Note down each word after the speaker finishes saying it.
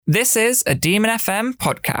This is a Demon FM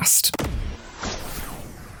podcast.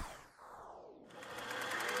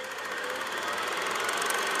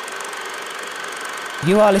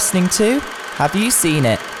 You are listening to Have You Seen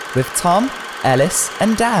It? With Tom, Ellis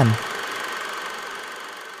and Dan.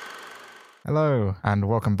 Hello, and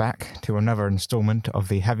welcome back to another instalment of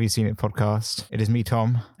the Have You Seen It podcast. It is me,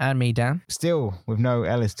 Tom. And me, Dan. Still with no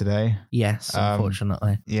Ellis today. Yes,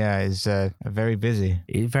 unfortunately. Yeah, he's very busy.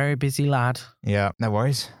 He's a very busy lad. Yeah, no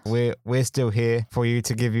worries. We're still here for you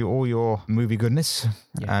to give you all your movie goodness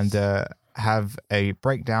and have a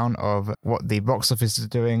breakdown of what the box office is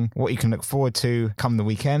doing, what you can look forward to come the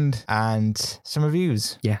weekend, and some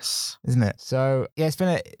reviews. Yes. Isn't it? So, yeah, it's been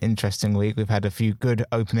an interesting week. We've had a few good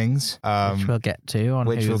openings. Which we'll get to on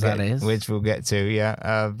who that is. Which we'll get to,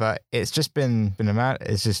 yeah. But it's just been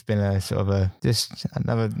it's just been a sort of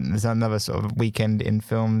another sort of weekend in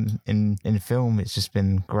film. It's just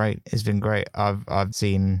been great. It's been great. I've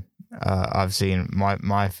seen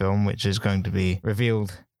my film, which is going to be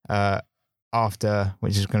revealed after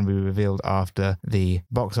the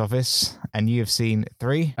box office, and you have seen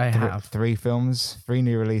three films, three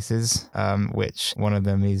new releases, which one of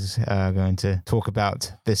them is going to talk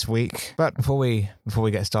about this week. But before we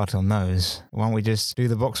get started on those, why don't we just do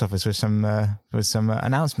the box office with some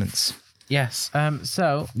announcements? Yes,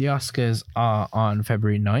 so the Oscars are on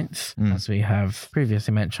February 9th, as we have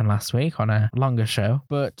previously mentioned last week on a longer show.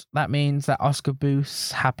 But that means that Oscar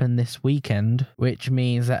boosts happen this weekend, which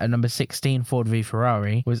means that at number 16, Ford v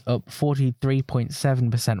Ferrari was up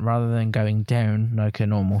 43.7% rather than going down like a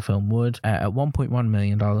normal film would at $1.1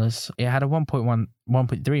 million. It had a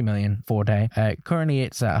 1.3 million 4-day. Currently,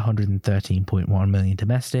 it's at 113.1 million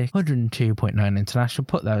domestic, 102.9 international.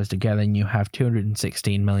 Put those together, and you have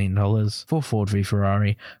 $216 million for Ford v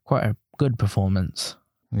Ferrari. Quite a good performance.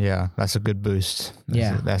 Yeah, that's a good boost.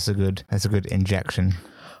 That's a good injection.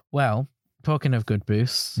 Well, talking of good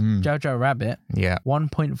boosts, Jojo Rabbit,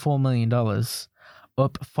 $1.4 million,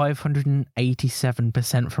 up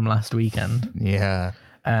 587% from last weekend. Yeah.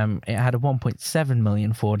 It had a 1.7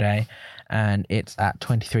 million 4-day, and it's at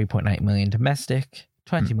 23.8 million domestic,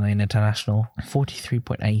 20 million international,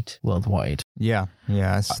 43.8 worldwide. Yeah,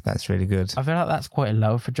 that's really good. I feel like that's quite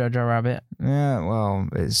low for Jojo Rabbit. Yeah, well,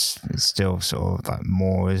 it's still sort of like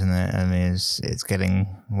more, isn't it? I mean, it's getting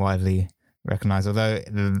widely recognized, although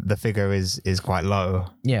the figure is quite low.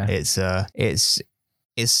 Yeah, it's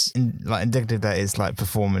like indicative that it's like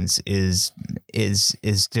performance is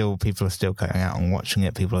still, people are still going out and watching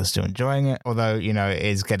it, people are still enjoying it, although it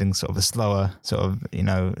is getting sort of a slower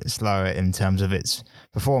in terms of its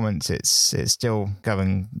performance. It's still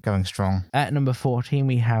going strong. At number 14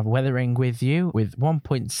 we have Weathering with You with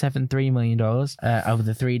 $1.73 million over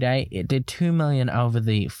the 3-day. It did $2 million over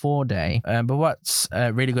the 4-day, but what's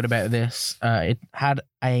really good about this, it had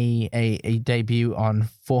a debut on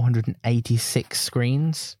 486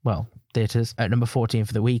 screens, theatres, at number 14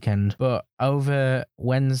 for the weekend, but over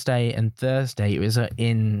Wednesday and Thursday it was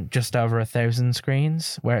in just over 1,000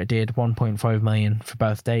 screens, where it did 1.5 million for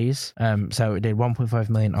both days. So it did 1.5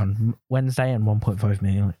 million on Wednesday and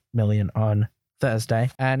 1.5 million on Thursday,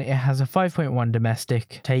 and it has a 5.1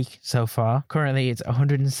 domestic take so far. Currently it's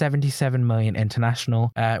 177 million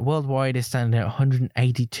international. Worldwide is standing at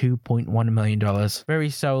 $182.1 million, very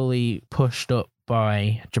solely pushed up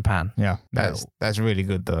by Japan. Yeah, that's really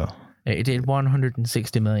good though. It did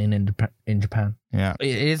 160 million in Japan. Yeah.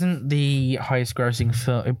 It isn't the highest grossing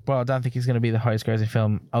film. Well, I don't think it's going to be the highest grossing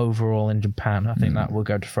film overall in Japan. I think that will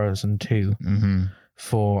go to Frozen 2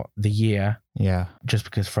 for the year. Yeah. Just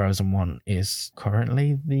because Frozen 1 is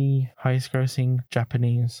currently the highest grossing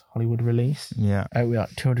Japanese Hollywood release. Yeah. We are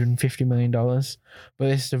at $250 million. But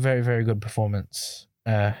this is a very, very good performance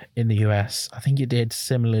in the US. I think it did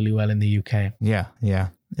similarly well in the UK. Yeah.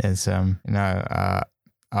 It's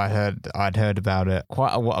I'd heard about it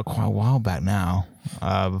quite a while back now,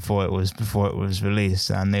 before it was released.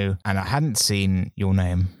 And I hadn't seen Your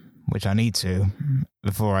Name, which I need to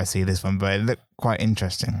before I see this one, but it looked quite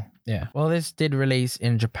interesting. Yeah. Well, this did release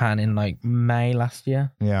in Japan in like May last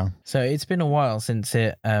year. Yeah. So it's been a while since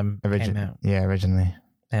it came out. Yeah, originally.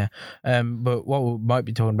 Yeah. But what we might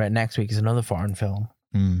be talking about next week is another foreign film,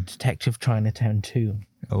 Detective Chinatown 2.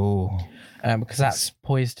 Oh. Because that's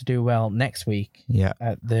poised to do well next week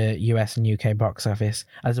at the US and UK box office,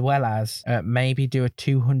 as well as maybe do a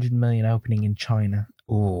 200 million opening in China.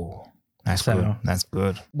 Oh, that's good. That's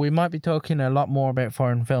good. We might be talking a lot more about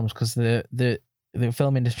foreign films because the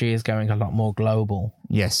film industry is going a lot more global.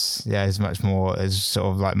 Yes, yeah, there's much more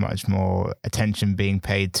attention being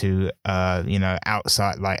paid to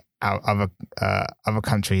outside, like other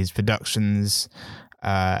countries' productions.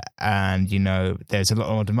 and there's a lot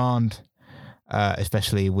more demand,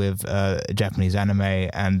 especially with Japanese anime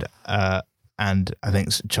and I think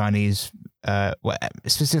Chinese,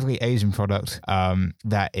 specifically Asian product,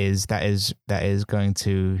 that is going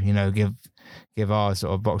to give our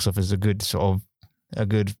sort of box office a good I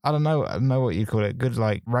don't know what you call it, good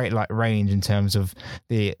range in terms of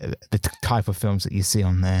the type of films that you see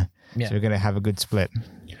on there. Yeah. So we're going to have a good split.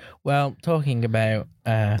 Well, talking about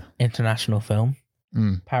international film,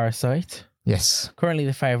 Parasite. Yes. Currently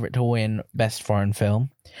the favourite to win Best Foreign Film.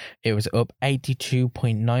 It was up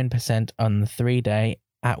 82.9% on the 3-day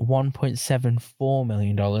at $1.74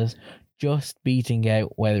 million, just beating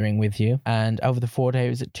out Weathering with You. And over the 4-day, it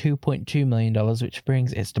was at $2.2 million, which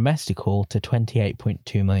brings its domestic haul to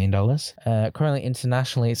 $28.2 million. Currently,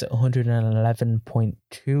 internationally, it's at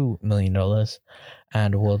 $111.2 million.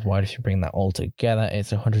 And worldwide, if you bring that all together,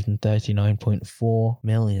 it's $139.4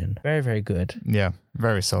 million. Very, very good. Yeah,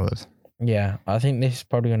 very solid. Yeah, I think this is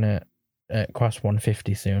probably going to cross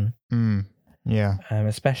 150 soon. Yeah.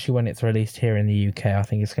 Especially when it's released here in the UK, I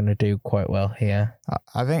think it's going to do quite well here.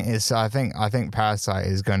 I think Parasite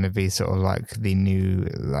is going to be sort of like the new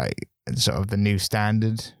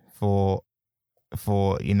standard for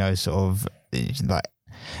sort of like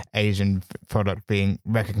Asian product being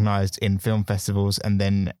recognized in film festivals, and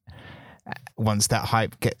then once that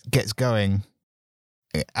hype gets going,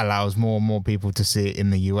 it allows more and more people to see it in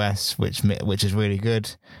the US, which is really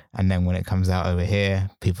good. And then when it comes out over here,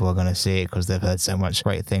 people are going to see it because they've heard so much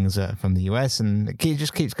great things from the US, and it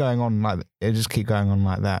just keeps going on like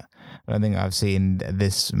that. I don't think I've seen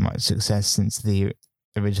this much success since the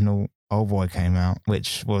original Old Boy came out,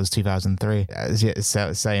 which was 2003. It's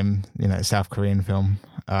the same, South Korean film.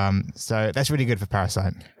 So that's really good for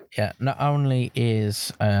Parasite. Yeah, not only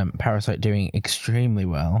is Parasite doing extremely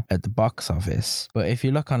well at the box office, but if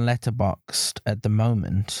you look on Letterboxd at the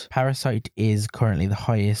moment, Parasite is currently the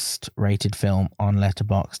highest rated film on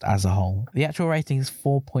Letterboxd as a whole. The actual rating is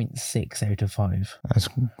 4.6 out of 5.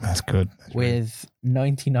 That's good. With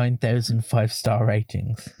 99,000 5-star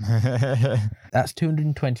ratings. That's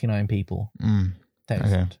 229 people.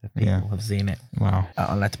 Thousand people have seen it. Wow.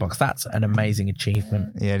 On Letterboxd. That's an amazing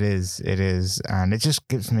achievement. Yeah, it is, and it just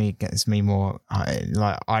gets me more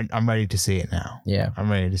I'm ready to see it now. Yeah, I'm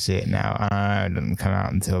ready to see it now. It doesn't come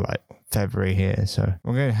out until like February here, so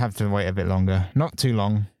we're going to have to wait a bit longer. Not too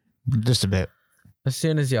long, just a bit. As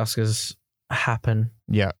soon as the Oscars happen.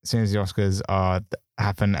 Yeah, as soon as the Oscars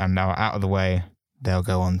happen and are out of the way, they'll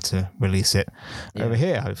go on to release it over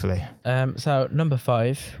here, hopefully. So number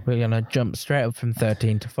 5, we're gonna jump straight up from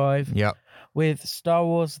 13 to 5. Yep. With Star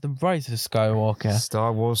Wars: The Rise of Skywalker.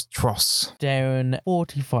 Star Wars Tross. Down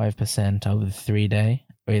 45% over the 3-day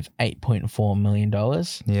with $8.4 million.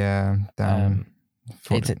 Yeah. Down.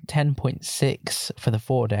 It's at 10.6 for the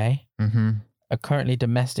 4-day. Mm-hmm. Currently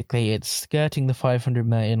domestically, it's skirting the 500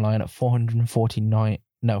 million line at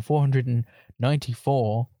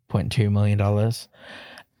 $494.2 million.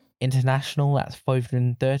 International, that's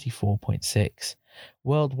 534.6.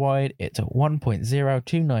 Worldwide, it's at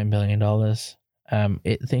 $1.029 billion. I'm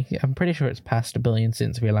pretty sure it's passed $1 billion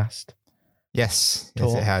since we last. Yes,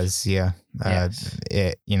 talked. Yes, it has. Yeah, Yes.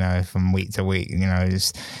 It from week to week,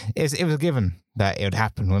 it was given that it would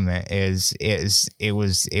happen, wasn't it? It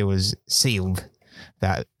was sealed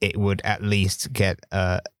that it would at least get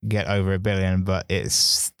over $1 billion, but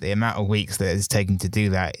it's the amount of weeks that it's taken to do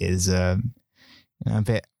that is a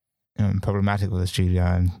bit problematic with the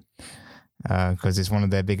studio, because it's one of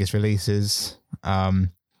their biggest releases, and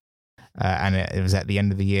it was at the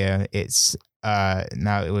end of the year. It's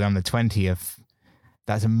now it was on the 20th.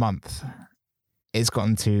 That's a month. It's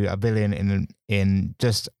gotten to $1 billion in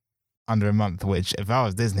just under a month, which if I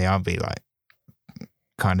was Disney, I'd be like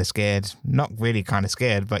kind of scared. Not really kind of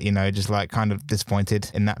scared, but just like kind of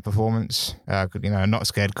disappointed in that performance. Not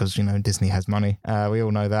scared because Disney has money. We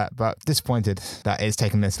all know that, but disappointed that it's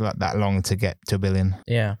taken this that long to get to $1 billion.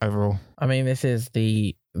 Yeah. Overall. I mean, this is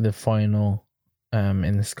the final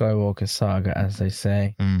in the Skywalker saga, as they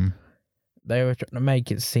say. They were trying to make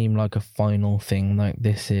it seem like a final thing, like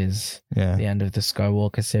this is the end of the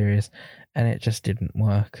Skywalker series, and it just didn't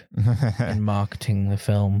work in marketing the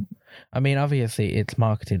film. I mean, obviously, it's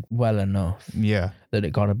marketed well enough that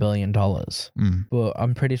it got $1 billion, but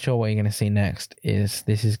I'm pretty sure what you're going to see next is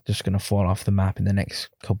this is just going to fall off the map in the next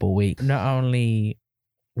couple of weeks. Not only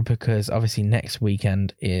because obviously next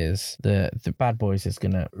weekend is the Bad Boys is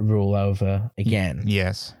going to rule over again.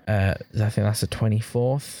 Yes. I think that's the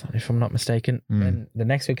 24th, if I'm not mistaken. Then the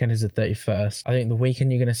next weekend is the 31st. I think the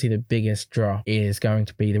weekend you're going to see the biggest drop is going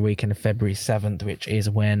to be the weekend of February 7th, which is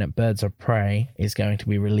when Birds of Prey is going to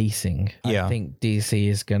be releasing. Yeah. I think DC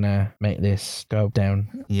is going to make this go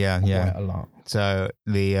down quite a lot. So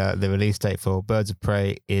the release date for Birds of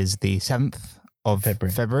Prey is the 7th of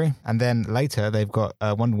February. And then later they've got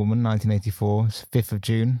Wonder Woman 1984, 5th of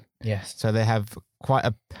June. Yes. So they have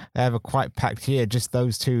a quite packed year. Just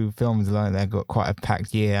those two films alone, they've got quite a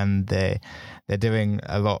packed year, and they're doing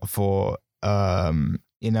a lot for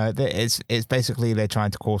it's basically they're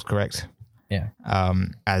trying to course correct. Yeah.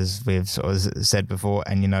 As we've sort of said before,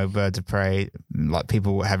 and Birds of Prey, like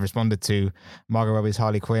people have responded to Margot Robbie's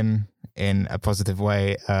Harley Quinn in a positive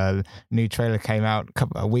way. New trailer came out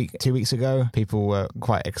 2 weeks ago. People were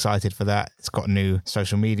quite excited for that. It's got new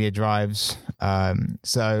social media drives.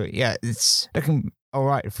 So yeah, it's looking all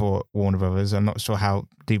right for Warner Brothers. I'm not sure how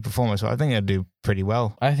the performance, but I think it'll do pretty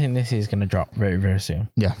well. I think this is going to drop very, very soon.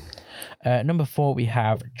 Yeah. Number 4, we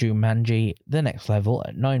have Jumanji: The Next Level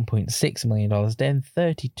at $9.6 million, down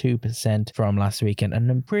 32% from last weekend, and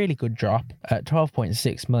a really good drop at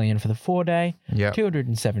 $12.6 million for the 4-day. Yeah.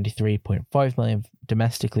 $273.5 million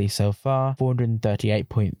domestically so far,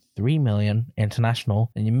 $438.3 million international,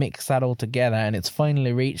 and you mix that all together and it's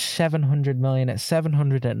finally reached $700 million at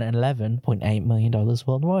 $711.8 million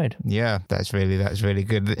worldwide. Yeah, that's really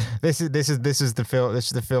good. This is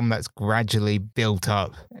the film that's gradually built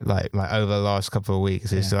up like over the last couple of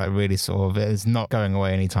weeks. It's like really sort of, it's not going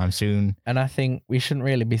away anytime soon. And I think we shouldn't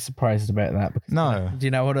really be surprised about that. Because no. Do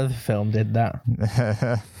you know what other film did that?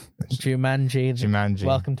 Jumanji.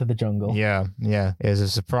 Welcome to the Jungle. Yeah. It was a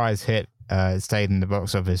surprise hit. It stayed in the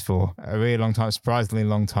box office for a really long time, surprisingly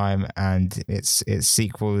long time, and its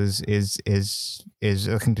sequel is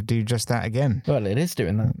looking to do just that again. Well, it is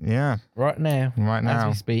doing that. Yeah. Right now. As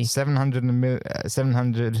we speak.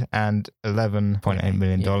 $711.8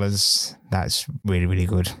 million. That's really, really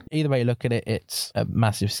good. Either way you look at it, it's a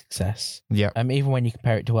massive success. Yeah. Even when you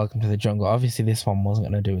compare it to Welcome to the Jungle, obviously this one wasn't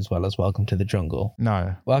going to do as well as Welcome to the Jungle.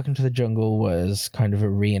 No. Welcome to the Jungle was kind of a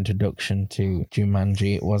reintroduction to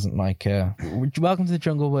Jumanji. It wasn't like Welcome to the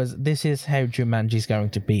Jungle was, this is how Jumanji's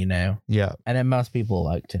going to be now. Yeah. And then most people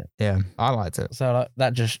liked it. Yeah, I liked it. So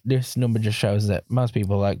this number just shows that most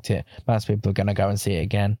people liked it. Most people are going to go and see it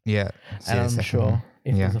again. Yeah. And I'm sure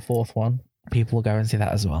if there's a fourth one, people will go and see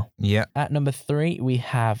that as well. Yeah. At number 3, we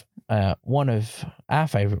have one of our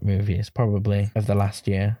favourite movies, probably, of the last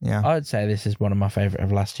year. Yeah. I would say this is one of my favourite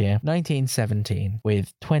of last year. 1917,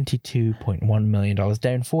 with $22.1 million, down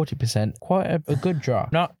 40%. Quite a good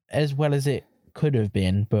drop. Not as well as it could have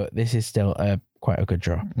been, but this is still quite a good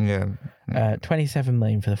drop. Yeah. $27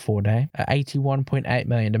 million for the 4-day. $81.8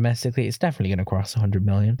 million domestically. It's definitely going to cross $100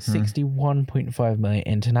 million. $61.5 million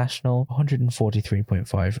international.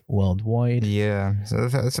 $143.5 worldwide. Yeah. So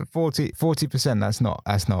that's 40%.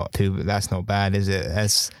 That's not bad, is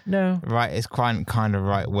it? No. Right. It's kind of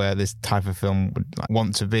right where this type of film would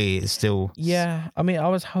want to be. It's still. Yeah. I mean, I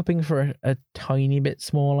was hoping for a tiny bit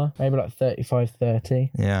smaller, maybe like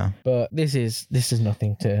 35-30. Yeah. But this is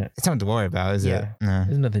nothing to. It's nothing to worry about, is it? No.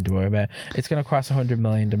 There's nothing to worry about. It's going to cross 100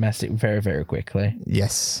 million domestic very, very quickly.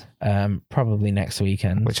 Yes. Probably next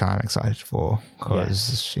weekend. Which I'm excited for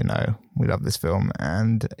because, we love this film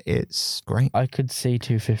and it's great. I could see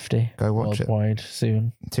 250 Go watch worldwide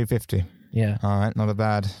soon. 250. Yeah. All right. Not a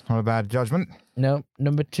bad judgment. No.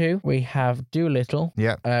 Number 2, we have Doolittle.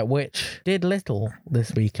 Yeah. Which did little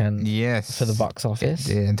this weekend. Yes. For the box office.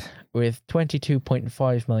 It did. With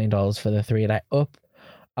 $22.5 million for the 3-day, up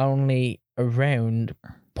only around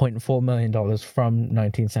 $0.4 million from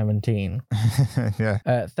 1917. Yeah.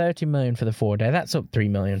 $30 million for the 4-day. That's up $3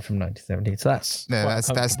 million from 1917. So that's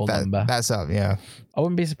number. That's up. Yeah. I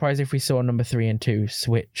wouldn't be surprised if we saw number 3 and 2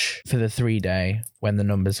 switch for the 3-day when the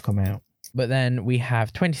numbers come out. But then we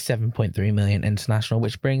have 27.3 million international,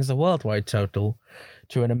 which brings the worldwide total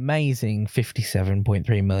to an amazing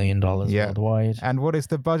 $57.3 million worldwide. And what is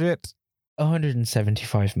the budget?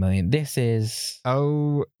 175 million. This is.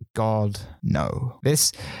 Oh God, no!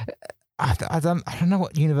 This, I don't know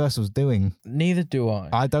what Universal's doing. Neither do I.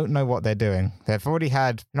 I don't know what they're doing. They've already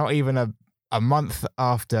had not even a month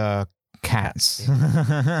after Cats. They've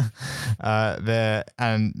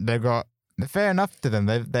got. Fair enough to them.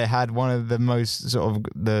 They had one of the most sort of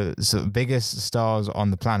biggest stars on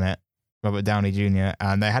the planet, Robert Downey Jr.,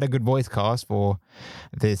 and they had a good voice cast for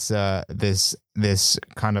this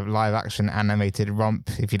kind of live action animated romp.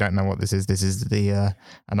 If you don't know what this is the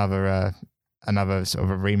another another sort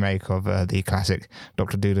of a remake of the classic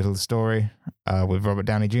Dr. Dolittle story with Robert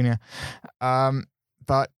Downey Jr.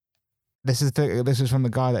 But this is from the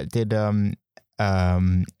guy that did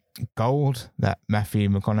Gold, that Matthew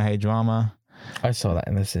McConaughey drama. I saw that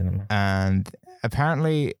in the cinema. And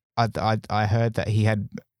apparently, I heard that he had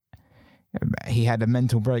a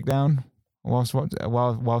mental breakdown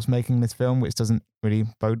whilst making this film, which doesn't really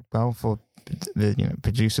bode well for the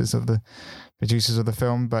producers of the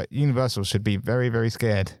film. But Universal should be very, very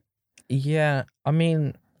scared. Yeah, I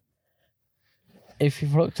mean, if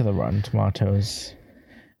you've looked at the Rotten Tomatoes,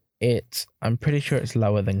 I'm pretty sure it's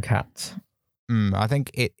lower than Cats. I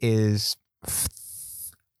think it is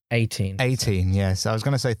 18. 18, yes. I was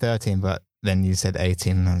going to say 13, but then you said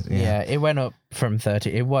 18. Yeah, it went up from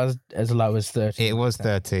 30. It was as low as 13. It was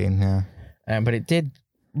 13, yeah. But it did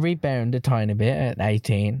rebound a tiny bit at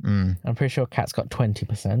 18. I'm pretty sure Cats got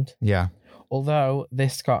 20%. Yeah. Although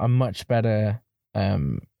this got a much better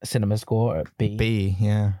cinema score at B. B,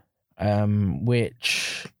 yeah.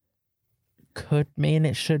 Which could mean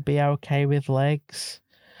it should be okay with legs.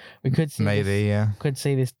 We could see Could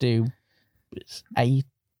see this do 80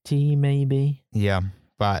 maybe. Yeah,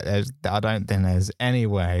 but I don't think there's any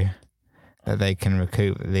way that they can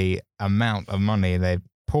recoup the amount of money they've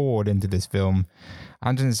poured into this film.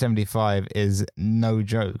 175 is no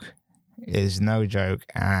joke. Is no joke,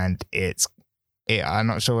 and I'm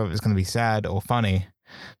not sure whether it's going to be sad or funny.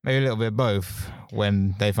 Maybe a little bit of both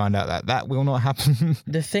when they find out that will not happen.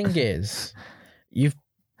 The thing is, you've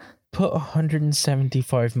put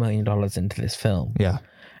 $175 million into this film. Yeah.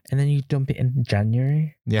 And then you dump it in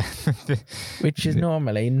January. Yeah. Which is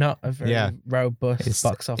normally not a very robust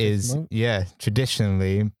box office month. Yeah.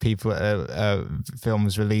 Traditionally, people,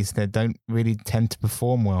 films released that don't really tend to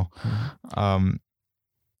perform well. Of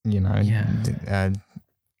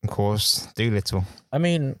course, Dolittle. I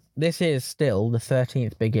mean, this is still the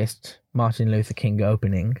 13th biggest Martin Luther King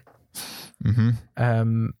opening.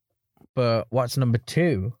 Mm-hmm. But what's number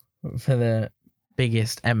 2 for the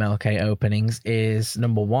biggest MLK openings is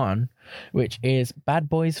number 1, which is Bad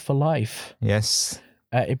Boys for Life. Yes.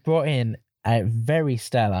 It brought in a very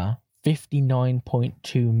stellar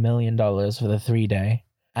 $59.2 million for the 3-day.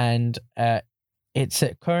 And it's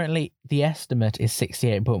currently, the estimate is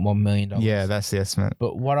 $68.1 million. Yeah, that's the estimate.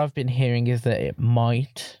 But what I've been hearing is that it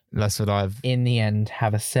might, in the end,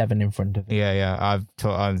 have a 7 in front of it. Yeah.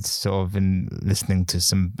 I've sort of been listening to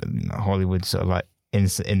some Hollywood sort of like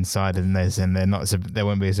inside in this, and they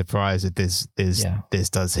won't be surprised if this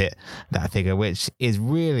does hit that figure, which is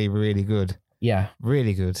really, really good. Yeah,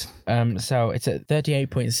 really good. So it's at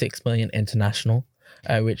 38.6 million international,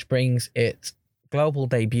 which brings its global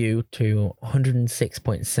debut to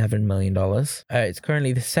 $106.7 million. It's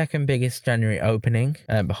currently the second biggest January opening,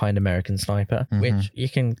 behind American Sniper, which you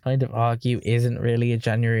can kind of argue isn't really a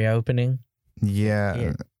January opening. Yeah,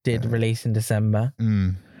 it did release in December.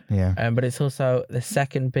 Yeah. But it's also the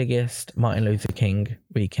second biggest Martin Luther King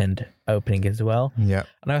weekend opening as well. Yeah.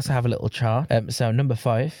 And I also have a little chart. So number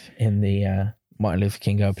 5 in the Martin Luther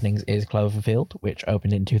King openings is Cloverfield, which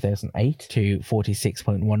opened in 2008 to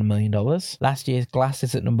 $46.1 million. Last year's Glass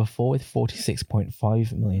is at number 4 with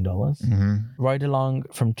 $46.5 million. Ride Along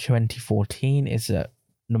from 2014 is at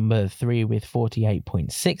number 3 with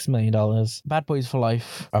 $48.6 million. Bad Boys for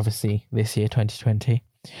Life, obviously this year, 2020.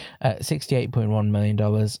 $68.1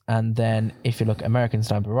 million, and then if you look at American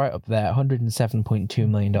Sniper right up there, $107.2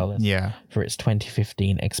 million for its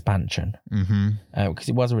 2015 expansion, because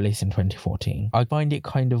it was released in 2014. I find it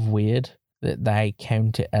kind of weird that they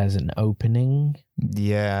count it as an opening.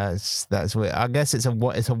 Yeah, that's weird. I guess it's a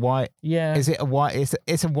wide. Yeah, is it a wide?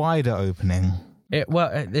 It's a wider opening. It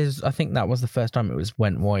is. I think that was the first time it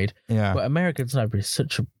went wide. Yeah. But American Sniper is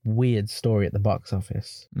such a weird story at the box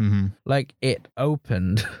office. Like, it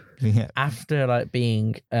opened after like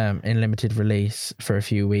being in limited release for a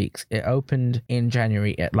few weeks. It opened in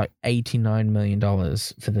January at like $89 million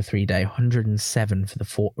for the 3-day, 107 for the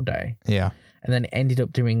 4-day. Yeah. And then it ended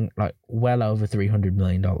up doing like well over $300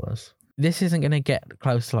 million. This isn't going to get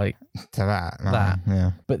close like to that.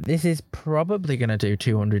 Yeah. But this is probably going to do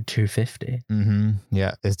 200, 250.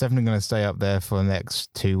 Yeah. It's definitely going to stay up there for the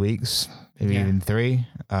next 2 weeks, maybe even 3.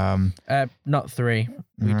 Not 3.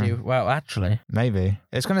 We do. Well, actually. Maybe.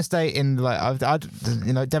 It's going to stay in like, I'd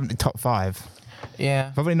definitely top 5. Yeah.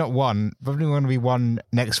 Probably not 1. Probably going to be 1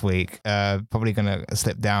 next week. Probably going to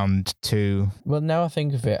slip down to 2. Well, now I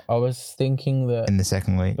think of it, I was thinking that in the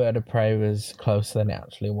second week, Bird of Prey was closer than it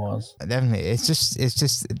actually was. Definitely. It's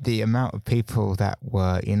just the amount of people that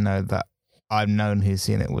were, that I've known who've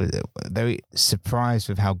seen it was very surprised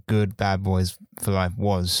with how good Bad Boys for Life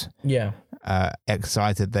was. Yeah.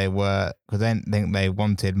 excited they were, because I didn't think they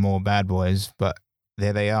wanted more Bad Boys, but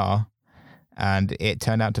there they are. And it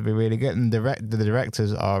turned out to be really good. And the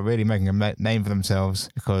directors are really making a name for themselves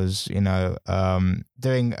because,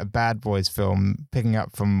 doing a Bad Boys film, picking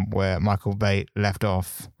up from where Michael Bay left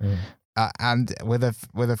off, and with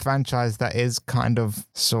a franchise that is kind of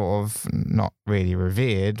sort of not really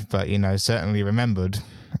revered, but, certainly remembered,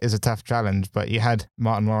 is a tough challenge. But you had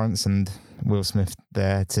Martin Lawrence and Will Smith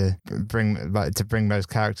there to bring those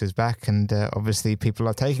characters back, and obviously people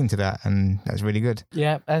are taking to that, and that's really good.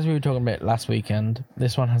 Yeah, as we were talking about last weekend,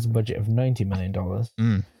 this one has a budget of $90 million. Well,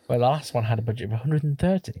 the last one had a budget of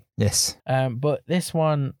 130. Yes. But this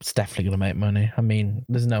one's definitely going to make money. I mean,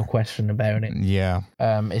 there's no question about it. Yeah.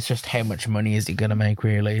 It's just how much money is it going to make,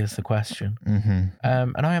 really, is the question.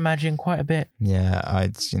 And I imagine quite a bit. Yeah, a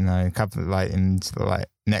couple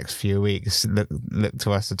next few weeks, look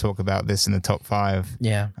to us to talk about this in the top 5.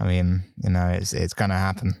 Yeah. I mean, it's going to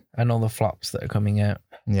happen. And all the flops that are coming out.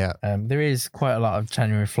 Yeah. There is quite a lot of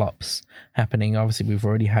January flops happening. Obviously, we've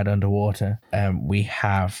already had Underwater. We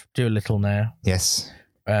have Doolittle now. Yes.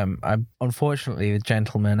 Unfortunately, The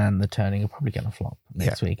Gentleman and The Turning are probably going to flop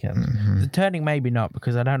next weekend. The Turning maybe not,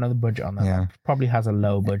 because I don't know the budget on that. Yeah. It probably has a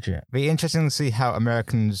low budget. Be interesting to see how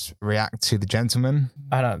Americans react to The Gentleman.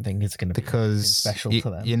 I don't think it's going to be special to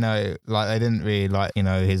them. They didn't really like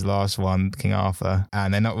his last one, King Arthur,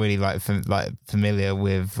 and they're not really familiar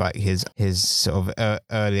with his sort of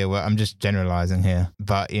earlier work. I'm just generalizing here,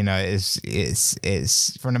 but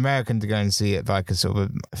it's for an American to go and see it like a sort of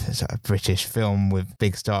a British film with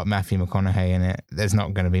big star Matthew McConaughey in it. There's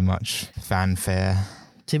not going to be much fanfare.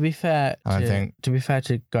 To be fair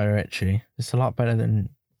to Guy Ritchie, it's a lot better than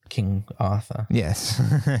King Arthur. Yes.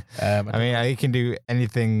 I mean, he can do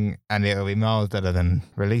anything and it'll be miles better than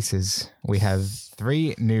releases. We have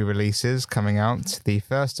 3 new releases coming out, the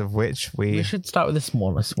first of which we should start with the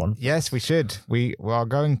smallest one. Yes, we should. We are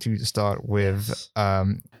going to start with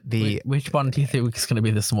Which one do you think is going to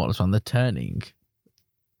be the smallest one? The Turning?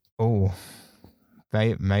 Oh,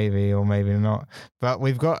 maybe or maybe not. But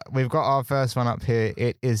we've got our first one up here.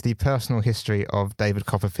 It is the personal history of David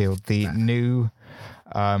Copperfield, the new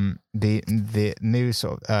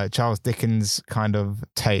sort of Charles Dickens kind of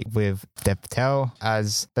take with Dev Patel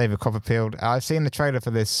as David Copperfield. I've seen the trailer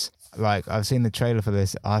for this.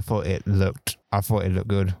 I thought it looked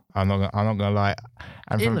good. I'm not gonna lie.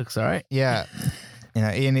 It looks alright. Yeah.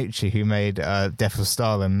 Ian Ucci, who made Death of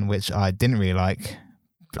Stalin, which I didn't really like.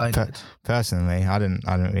 Personally, I didn't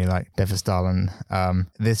really like Death of Stalin.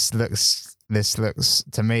 This looks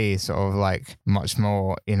to me sort of like much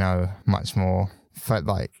more it's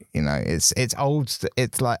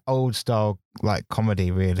like old style like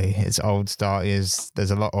comedy, really. It's old style.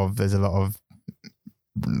 There's a lot of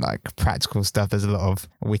like practical stuff. There's a lot of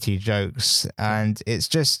witty jokes, and it's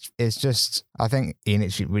just I think Ian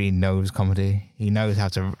Itchy really knows comedy. He knows how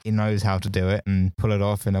to do it and pull it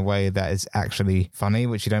off in a way that is actually funny,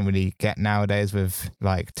 which you don't really get nowadays with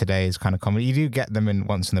like today's kind of comedy. You do get them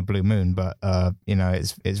once in a blue moon, but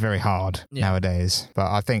it's very hard nowadays.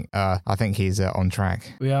 But I think he's on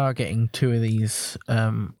track. We are getting 2 of these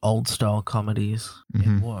old style comedies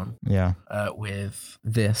in one. Yeah. With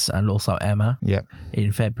this and also Emma. Yep.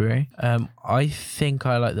 In February. I think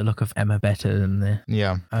I like the look of Emma better than this.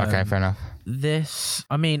 Yeah. Okay, fair enough. This,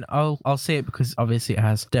 I mean, I'll see it because obviously it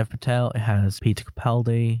has Dev Patel, it has Peter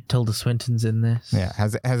Capaldi, Tilda Swinton's in this. Yeah,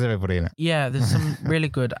 has everybody in it. Yeah, there's some really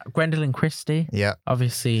good. Gwendolyn Christie. Yeah.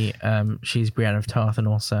 Obviously, she's Brienne of Tarth and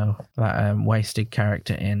also that wasted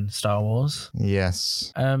character in Star Wars.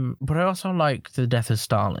 Yes. But I also like The Death of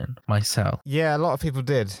Stalin myself. Yeah, a lot of people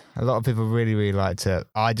did. A lot of people really, really liked it.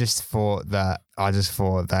 I just thought that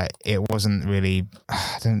it wasn't really.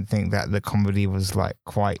 I don't think that the comedy was like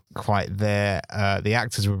quite there. The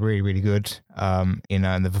actors were really, really good.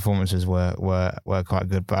 And the performances were quite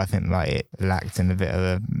good. But I think like it lacked in a bit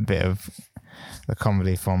of the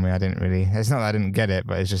comedy for me. I didn't really. It's not that I didn't get it,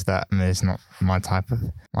 but it's just that it's not my type of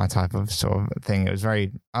sort of thing. It was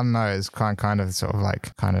very. I don't know. It's kind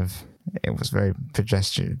of. It was very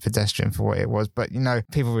pedestrian for what it was, but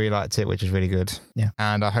people really liked it, which is really good. Yeah,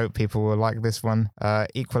 and I hope people will like this one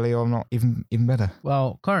equally, or not even better.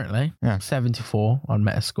 Well, currently, 74 on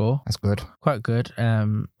Metascore. That's good, quite good.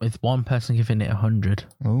 With one person giving it 100.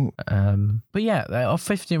 Ooh. But yeah, of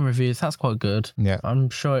 15 reviews, that's quite good. Yeah, I'm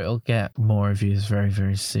sure it'll get more reviews very,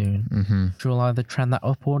 very soon. Which will either trend that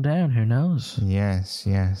up or down. Who knows? Yes.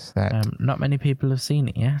 That. Not many people have seen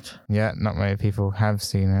it yet. Yeah, not many people have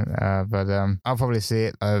seen it. But I'll probably see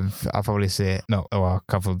it. I'll probably see it a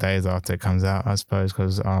couple of days after it comes out, I suppose,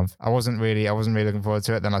 because I wasn't really looking forward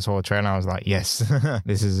to it. Then I saw a trailer and I was like, yes,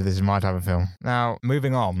 this is my type of film. Now,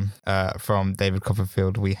 moving on from David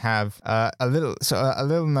Copperfield, we have a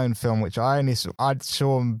little known film which I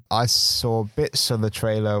saw bits of the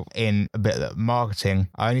trailer in a bit of marketing.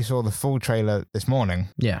 I only saw the full trailer this morning.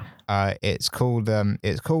 Yeah. It's called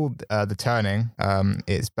The Turning.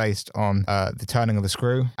 It's based on The Turning of the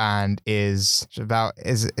Screw, and is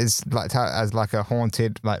like as like a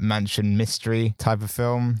haunted like mansion mystery type of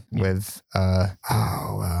film with I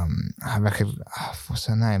reckon what's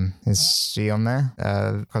her name? Is she on there?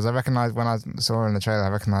 Because I recognized when I saw her in the trailer, I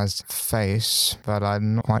recognized face, but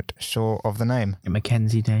I'm not quite sure of the name.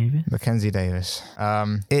 Mackenzie Davis.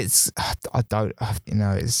 It's I don't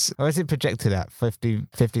it's is it projected at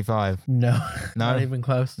 55? No, No, not even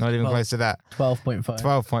close. Not even close to that. 12.5.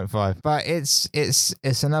 12.5. But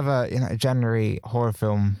it's another January horror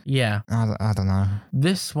film. Yeah. I don't know.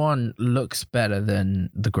 This one looks better than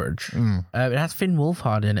The Grudge. It has Finn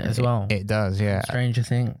Wolfhard in it as well. It does, yeah. Stranger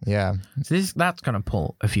Things. Yeah. So that's gonna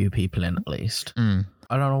pull a few people in at least.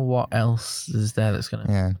 I don't know what else is there that's gonna.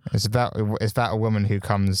 Yeah, it's about a woman who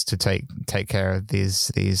comes to take care of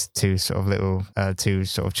these two sort of little two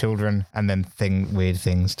sort of children, and then weird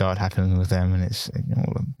things start happening with them, and it's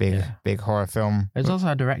all a big horror film. It's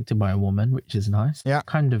also directed by a woman, which is nice. Yeah,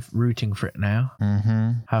 kind of rooting for it now.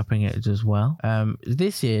 Hoping it does well.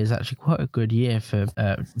 This year is actually quite a good year for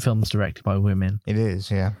films directed by women. It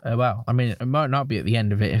is, yeah. Well, I mean, it might not be at the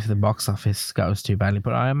end of it if the box office goes too badly,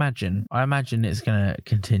 but I imagine it's gonna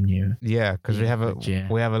continue. Yeah, because we have a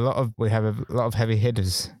lot of heavy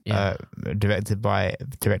hitters directed by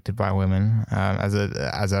women.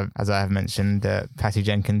 As I have mentioned, Patty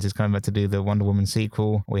Jenkins is coming back to do the Wonder Woman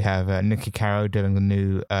sequel. We have Nikki Caro doing the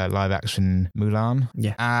new live action Mulan.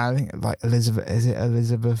 Yeah, I think like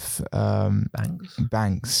Elizabeth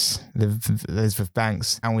Banks, Elizabeth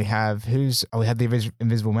Banks, and we have the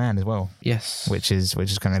Invisible Man as well. Yes, which is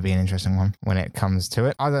going to be an interesting one when it comes to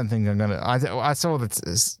it. I don't think I'm gonna. I saw the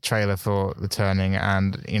trailer for The Turning,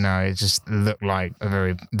 and it just looked like a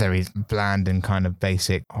very, very bland and kind of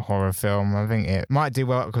basic horror film. I think it might do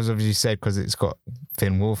well because, as you said, because it's got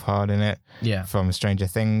Finn Wolfhard in it. Yeah, from Stranger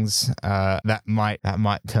Things. That might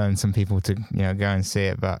turn some people to go and see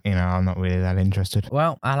it, but I'm not really that interested.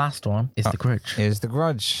 Well, our last one is The Grudge. Is The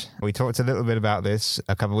Grudge. We talked a little bit about this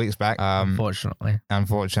a couple of weeks back. Unfortunately,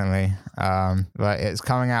 but it's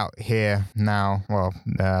coming out here now. Well,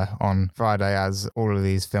 on Friday, as all of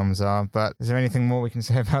these films are. But is there anything more we can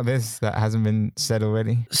say about this that hasn't been said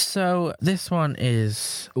already? So this one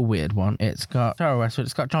is a weird one. It's got Sarah Westwood.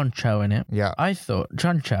 It's got John Cho in it. Yeah, I thought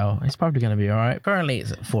John Cho is probably going to be all right. Currently,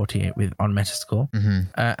 it's at 48 on Metascore,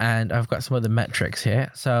 and I've got some other metrics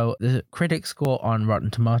here. So the critic score on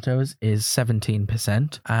Rotten Tomatoes is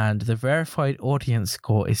 17%, and the verified audience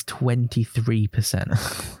score is 23%.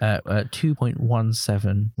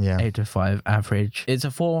 2.17 out of 5 average. It's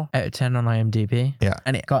a 4 out of 10 on IMDb. Yeah,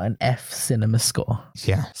 and it got an F cinema score.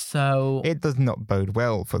 Yeah. So it does not bode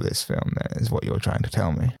well for this film, then, is what you're trying to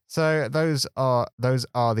tell me. So those are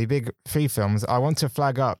the big 3 films. I want to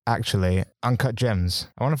flag up, actually, Uncut Gems.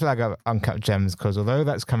 I want to flag up Uncut Gems because although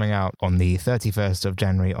that's coming out on the 31st of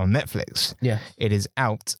January on Netflix, it is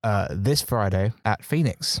out this Friday at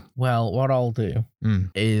Phoenix. Well, what I'll do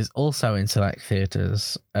is also in select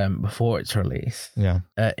theatres before its release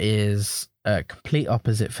is a complete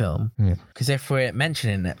opposite film. Because if we're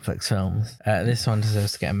mentioning Netflix films, this one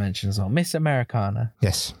deserves to get a mention as well. Miss Americana.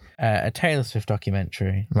 Yes. A Taylor Swift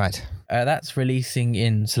documentary. Right. That's releasing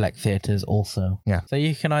in select theatres also. Yeah. So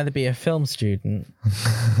you can either be a film student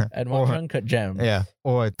and watch Uncut Gems. Yeah.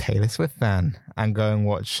 Or a Taylor Swift fan and go and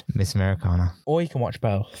watch Miss Americana. Or you can watch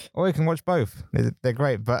both. They're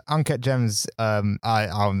great. But Uncut Gems, I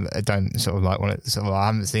don't sort of like want to I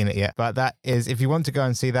haven't seen it yet. But that is, if you want to go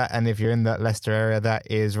and see that, and if you're in that Leicester area,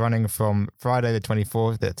 that is running from Friday the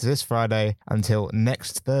 24th to this Friday until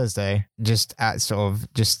next Thursday, just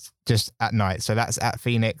at night. So that's at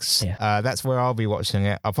Phoenix. That's where I'll be watching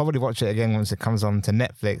it. I'll probably watch it again once it comes on to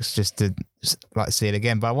Netflix just to see it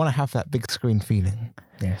again. But I want to have that big screen feeling.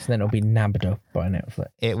 Yes, then it'll be nabbed up by Netflix.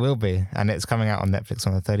 It will be, and it's coming out on Netflix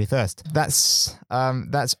on the 31st.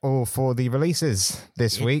 That's all for the releases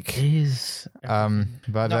this week. It is.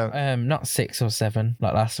 But not 6 or 7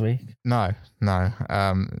 like last week. No.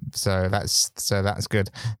 So that's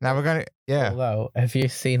good. Now we're going to. Yeah. Although, have you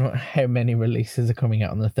seen how many releases are coming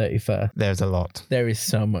out on the 31st? There's a lot. There is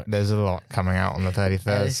so much. There's a lot coming out on the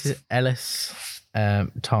 31st. Ellis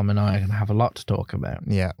Tom and I are going to have a lot to talk about.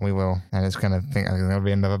 Yeah, we will. And it's going to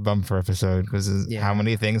be another bumper episode because how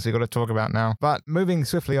many things we got to talk about now. But moving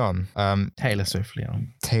swiftly on. Taylor swiftly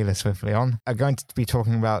on. Are going to be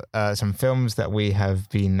talking about some films that we have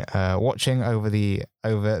been watching over the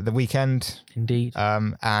weekend. Indeed.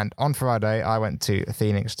 And on Friday, I went to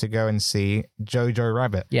Phoenix to go and see Jojo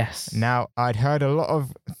Rabbit. Yes. Now, I'd heard a lot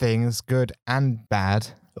of things, good and bad,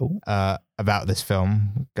 about this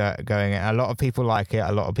film going. A lot of people like it.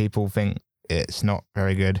 A lot of people think it's not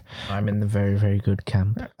very good. I'm in the very, very good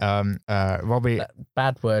camp. Robbie,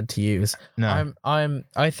 bad word to use. No,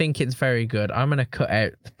 I think it's very good. I'm gonna cut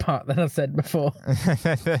out the part that I said before.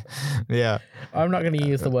 Yeah, I'm not gonna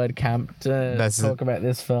use the word camp to talk about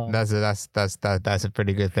this film. That's a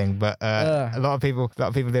pretty good thing. But a lot of people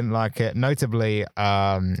didn't like it. Notably,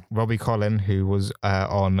 Robbie Collin, who was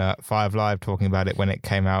on 5 Live talking about it when it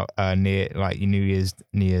came out near like New Year's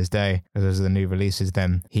Day, because those are the new releases.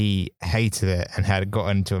 Then he hated it and had got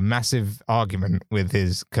into a massive argument with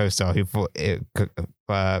his co-star who thought it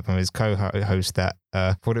from his co-host that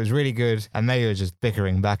thought it was really good, and they were just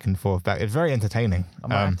bickering back and forth. It's very entertaining. I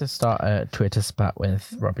might have to start a Twitter spat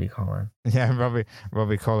with Robbie Collin. Yeah,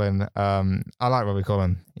 Robbie Collin. I like Robbie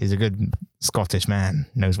Collin. He's a good Scottish man,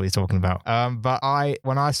 knows what he's talking about. But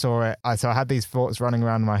when I saw it, I had these thoughts running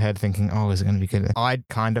around in my head thinking, oh, is it going to be good? I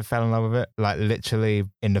kind of fell in love with it, like literally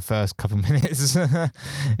in the first couple of minutes.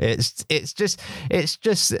 It's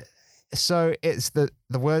just so it's the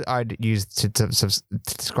word I'd use to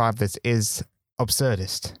describe this is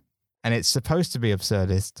absurdist, and it's supposed to be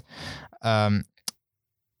absurdist,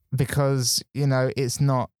 because it's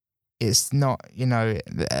not it's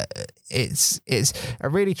a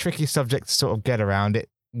really tricky subject to sort of get around. It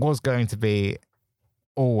was going to be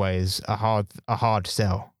always a hard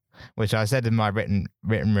sell, which I said in my written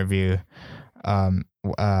review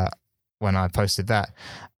when I posted that.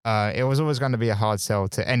 It was always going to be a hard sell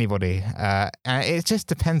to anybody, and it just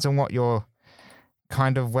depends on what your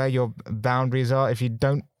where your boundaries are. If you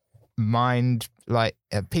don't mind, like,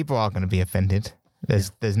 people are going to be offended.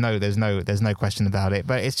 There's no question about it.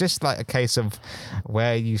 But it's just like a case of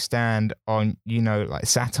where you stand on like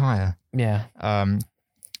satire. Yeah.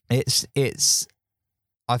 It's.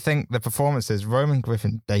 I think the performances. Roman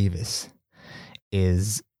Griffin Davis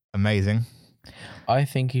is amazing. I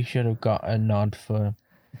think he should have got a nod for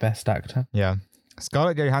Best Actor. Yeah.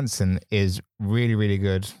 Scarlett Johansson is really, really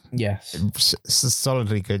good. Yes.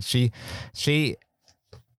 Solidly good.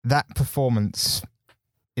 That performance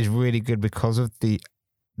is really good because of the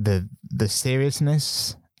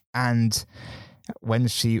seriousness, and when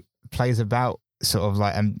she plays about sort of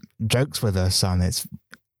like and jokes with her son, it's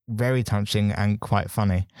very touching and quite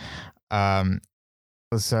funny.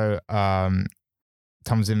 Also, Thomasin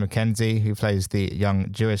McKenzie, who plays the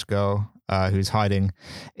young Jewish girl who's hiding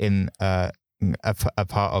in a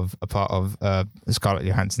part of Scarlett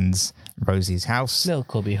Johansson's Rosie's house, little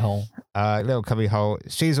cubby hole.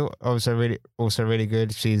 She's also really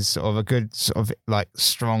good. She's sort of a good sort of like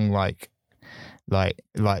strong like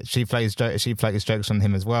she plays jokes on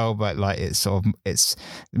him as well, but like it's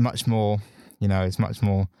much more it's much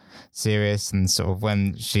more serious, and sort of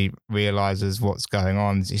when she realizes what's going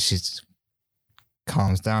on, she's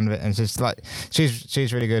calms down a bit, and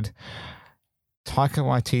she's really good. Taika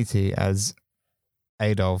Waititi as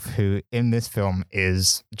Adolf, who in this film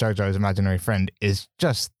is Jojo's imaginary friend, is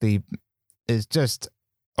just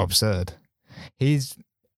absurd. He's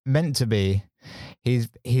meant to be. He's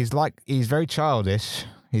very childish.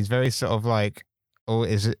 He's very sort of like,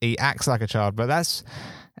 he acts like a child, but that's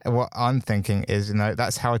what I'm thinking is,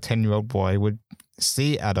 that's how a 10-year-old boy would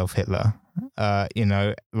see Adolf Hitler.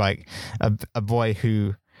 Like a boy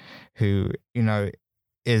who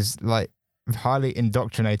is like highly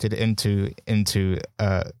indoctrinated into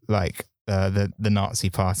the Nazi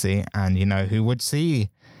party, and who would see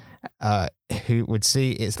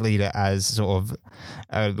its leader as sort of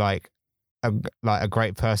a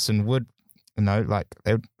great person would,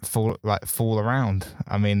 they would fall around.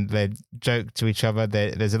 I mean, they joke to each other.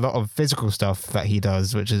 There's a lot of physical stuff that he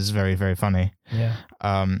does, which is very, very funny. Yeah.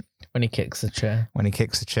 When he kicks the chair.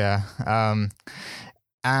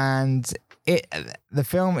 And the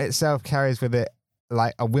film itself carries with it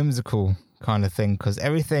like a whimsical kind of thing, because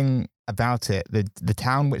everything about it, the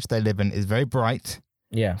town which they live in, is very bright,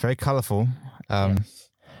 very colourful. Yes.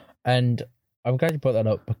 And I'm glad you brought that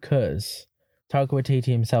up, because Taika Waititi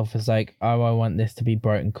himself is like, I want this to be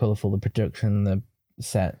bright and colourful, the production, the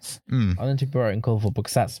sets. I want them to be bright and colourful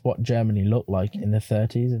because that's what Germany looked like in the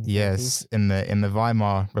 30s and 40s. Yes, in the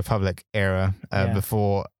Weimar Republic era,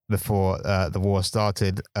 before the war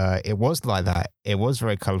started, it was like that. It was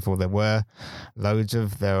very colourful. There were loads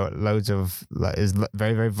of like, it's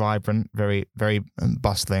very, very vibrant, very, very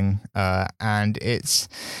bustling, and it's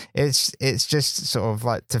just sort of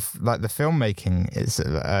like like the filmmaking. It's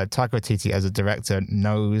Taika Waititi as a director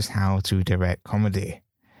knows how to direct comedy,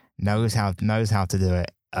 knows how to do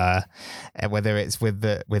it. Whether it's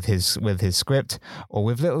with his script or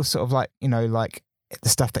with little sort of like, you know, like the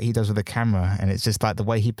stuff that he does with the camera, and it's just like the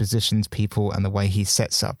way he positions people and the way he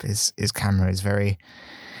sets up his camera is very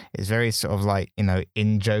sort of like, you know,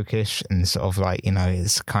 in-joke-ish and sort of like, you know,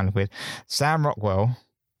 it's kind of weird. Sam Rockwell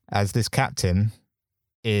as this captain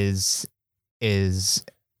is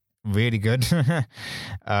really good.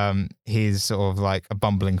 He's sort of like a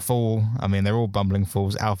bumbling fool. I mean, they're all bumbling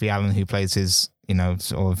fools. Alfie Allen, who plays his, you know,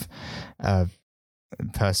 sort of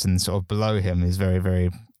person sort of below him, is very, very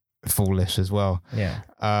foolish as well. Yeah.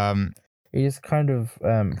 He's kind of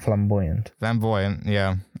flamboyant.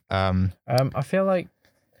 Yeah. I feel like,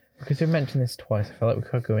 because we mentioned this twice, I feel like we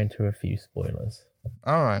could go into a few spoilers.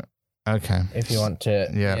 All right. Okay. If you want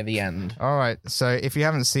to near the end. All right. So if you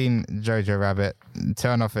haven't seen Jojo Rabbit,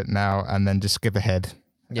 turn off it now and then just skip ahead.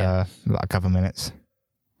 Yeah. Like a couple of minutes.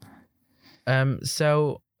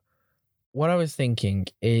 So what I was thinking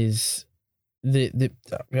is the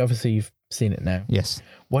obviously you've seen it now. Yes.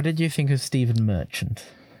 What did you think of Stephen Merchant?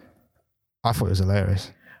 I thought it was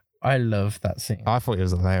hilarious. I love that scene. I thought it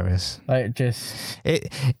was hilarious. Like, just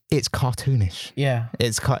it's cartoonish. Yeah.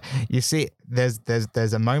 You see,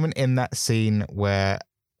 there's a moment in that scene where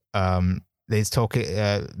they're sort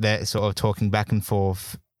of talking back and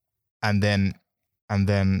forth, and then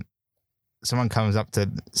someone comes up to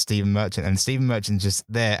Stephen Merchant, and Stephen Merchant's just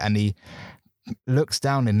there, and he looks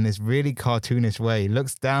down in this really cartoonish way. He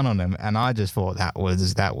looks down on him, and I just thought that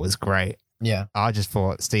was great. Yeah. I just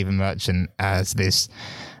thought Stephen Merchant as this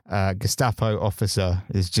Gestapo officer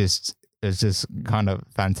is just kind of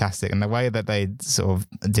fantastic, and the way that they sort of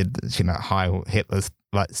did, you know, Heil Hitler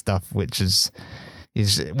like stuff, which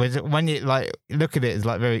when you like look at it, is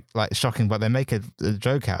like very like shocking, but they make a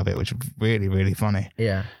joke out of it, which is really, really funny.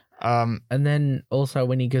 Yeah. And then also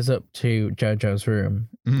when he goes up to Jojo's room,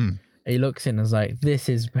 he looks in and is like, "This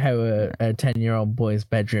is how a 10-year-old boy's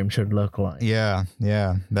bedroom should look like." Yeah.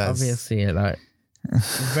 That's obviously like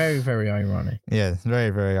very, very ironic. Yeah,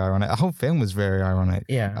 very, very ironic. The whole film was very ironic.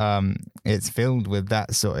 Yeah. It's filled with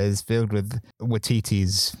that it's filled with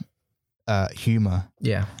Waititi's humor.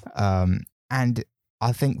 Yeah. And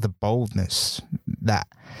I think the boldness that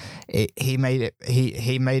he made it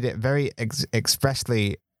very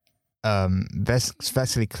expressly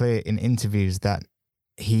clear in interviews that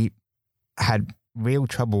he had real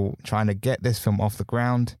trouble trying to get this film off the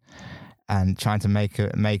ground and trying to make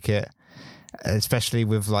it, especially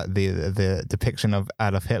with like the depiction of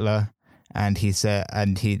Adolf Hitler. And he said,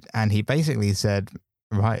 and he basically said,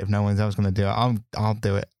 right, if no one else going to do it, I'll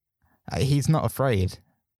do it. He's not afraid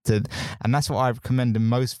to, and that's what I commend him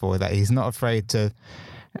most for, that he's not afraid to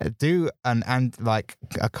do like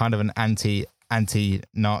a kind of an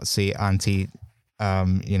anti-Nazi,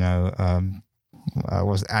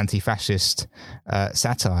 was anti-fascist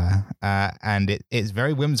satire, and it's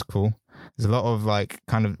very whimsical. There's a lot of like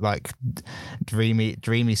kind of like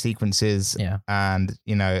dreamy sequences, and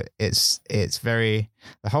you know it's very,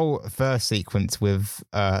 the whole first sequence with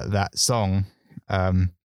that song, the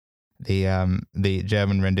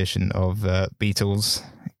German rendition of Beatles,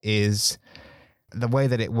 is the way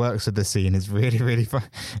that it works with the scene is really, really fun.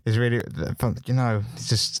 It's really fun. You know, it's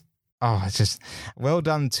just well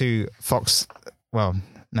done to Fox. Well,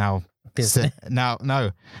 now Disney. now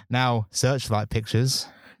Searchlight Pictures,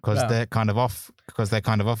 because they're kind of off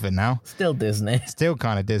it now. Still Disney. Still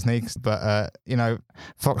kind of Disney, but you know,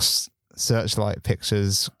 Fox Searchlight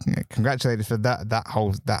Pictures, congratulated for that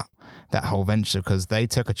whole venture, because they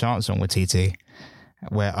took a chance on Waititi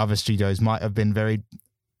where other studios might have been very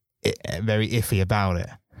iffy about it,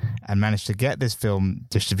 and managed to get this film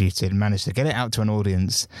distributed, managed to get it out to an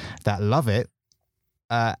audience that love it,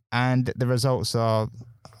 and the results are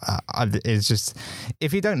it's just,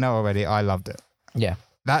 if you don't know already, I loved it. Yeah,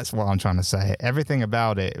 that's what I'm trying to say. Everything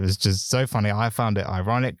about it was just so funny. I found it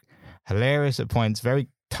ironic, hilarious at points, very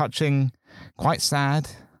touching, quite sad.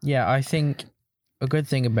 Yeah, I think a good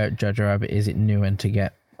thing about Jojo Rabbit is it knew when to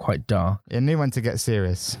get quite dark. It knew when to get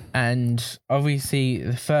serious. And obviously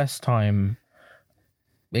the first time,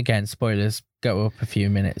 again, spoilers, go up a few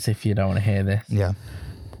minutes if you don't want to hear this. Yeah.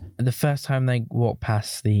 The first time they walk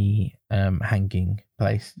past the hanging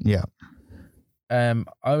place. Yeah. I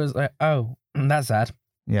was like, oh, that's sad.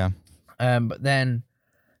 Yeah. But then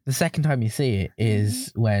the second time you see it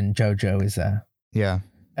is when Jojo is there. Yeah.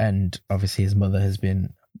 and obviously his mother has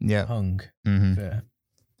been Yeah. hung Mm-hmm. for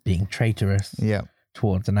being traitorous Yeah.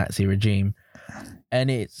 towards the Nazi regime, and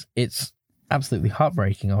it's absolutely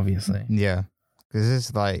heartbreaking, obviously. Yeah. Because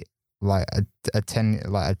it's like a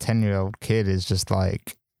 10-year-old kid is just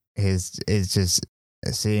like is just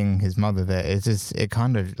seeing his mother there. It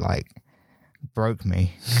kind of like broke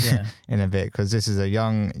me Yeah. in a bit, because this is a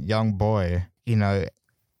young boy, you know,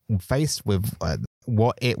 faced with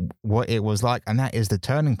what it was like, and that is the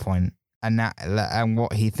turning point, and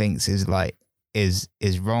what he thinks is like is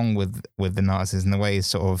wrong with the Nazis, and the way is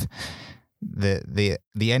sort of the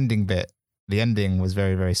ending bit. The ending was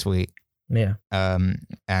very, very sweet. Yeah.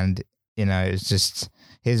 And you know, it's just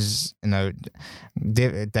his, you know,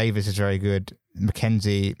 Davis is very good.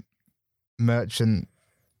 Mackenzie, Merchant,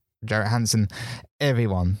 Jarrett Hansen,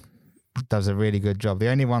 everyone does a really good job. The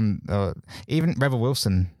only one, even Rebel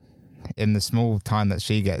Wilson, in the small time that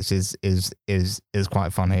she gets, is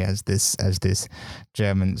quite funny as this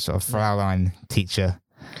German sort of Fraulein teacher.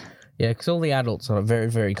 Yeah, because all the adults are very,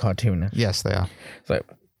 very cartoonish. Yes, they are. So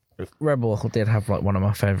Rebel did have like one of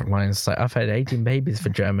my favorite lines. It's like, I've had 18 babies for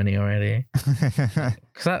Germany already.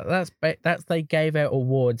 Because that's they gave out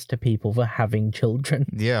awards to people for having children.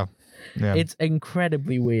 Yeah. It's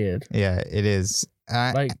incredibly weird. Yeah, it is.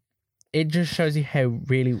 Like, it just shows you how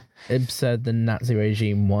really absurd the Nazi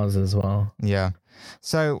regime was as well. Yeah.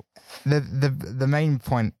 So the main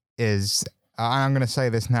point is, I'm going to say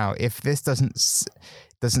this now, if this doesn't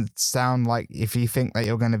sound like, if you think that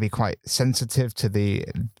you're going to be quite sensitive to the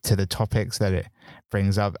topics that it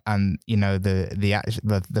brings up, and you know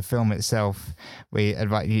the film itself, we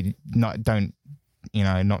invite you not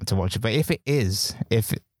to watch it. But if it is,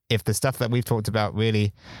 if the stuff that we've talked about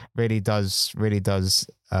really does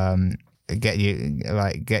get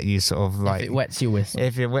you sort of like, if it wets your whistle.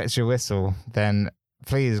 If it wets your whistle, then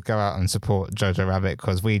please go out and support Jojo Rabbit,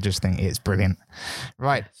 because we just think it's brilliant.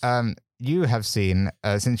 Right. Yes. You have seen,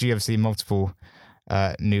 since you have seen multiple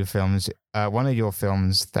new films, one of your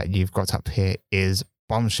films that you've got up here is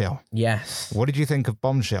Bombshell. Yes. What did you think of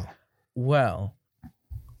Bombshell? Well,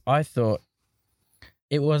 I thought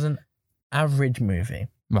it was an average movie.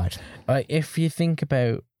 Right. Like, if you think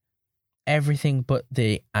about everything but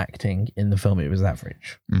the acting in the film, it was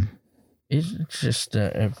average. Mm. It's just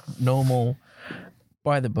a normal,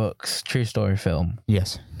 by the books, true story film.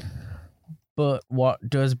 Yes. But what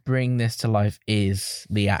does bring this to life is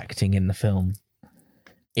the acting in the film.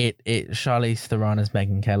 Charlize Theron as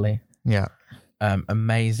Megyn Kelly. Yeah.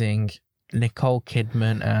 Amazing. Nicole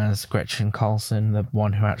Kidman as Gretchen Carlson, the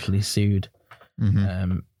one who actually sued.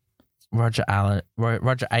 Mm-hmm. Roger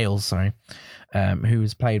Ailes, who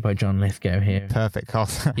was played by John Lithgow here. Perfect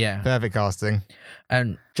cast. Yeah. Perfect casting.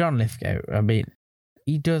 And John Lithgow, I mean,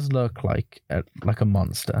 he does look like a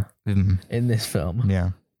monster in this film. Yeah.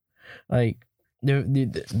 Like,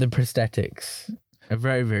 the prosthetics are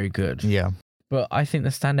very, very good. Yeah. But I think the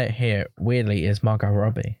standout here, weirdly, is Margot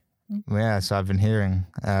Robbie. Yeah, so I've been hearing.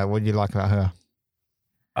 What do you like about her?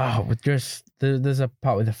 Oh, there's a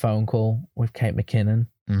part with a phone call with Kate McKinnon.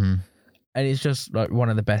 Mm-hmm. And it's just like one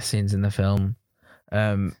of the best scenes in the film.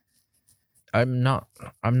 I'm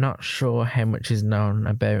not sure how much is known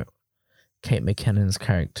about Kate McKinnon's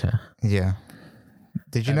character. Yeah.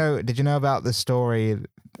 Did you know about the story?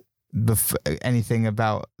 Anything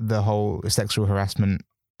about the whole sexual harassment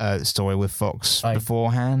story with Fox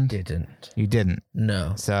beforehand? Didn't. You didn't?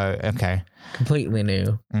 No. So okay. Completely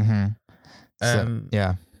new. Mm-hmm. So,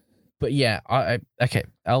 yeah. But yeah,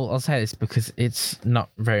 I'll say this because it's not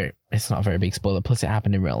a very big spoiler. Plus, it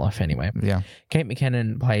happened in real life anyway. Yeah. Kate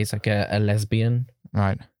McKinnon plays like a lesbian,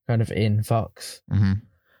 right? Kind of in Fox.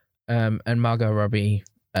 Mm-hmm. And Margot Robbie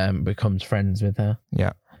becomes friends with her.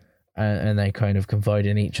 Yeah. And they kind of confide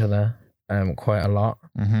in each other quite a lot.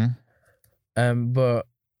 Mm-hmm. But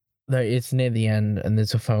it's near the end, and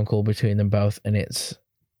there's a phone call between them both, and it's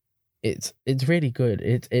really good.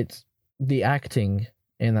 It's the acting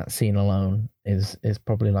in that scene alone is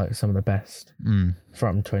probably like some of the best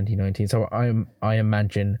from 2019. So I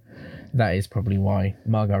imagine that is probably why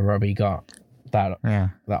Margot Robbie got that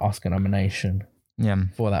Oscar nomination. Yeah.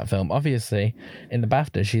 For that film. Obviously, in the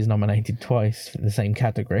BAFTA, she's nominated twice for the same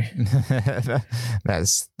category.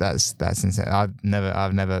 that's insane. I've never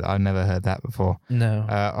heard that before. No.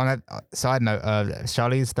 On a side note,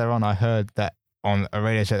 Charlize Theron, I heard that on a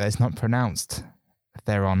radio show that it's not pronounced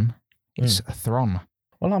Theron, it's Thron.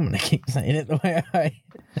 Well, I'm gonna keep saying it the way I.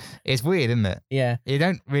 It's weird, isn't it? Yeah. You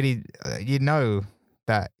don't really,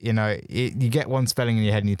 that you get one spelling in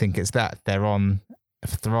your head and you think it's that Thron.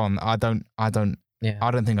 I don't Yeah.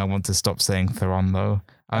 I don't think I want to stop saying Theron though.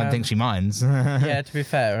 I don't think she minds. Yeah, to be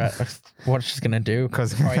fair, what she's gonna do?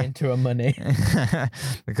 Cry into her money.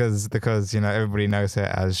 because everybody knows her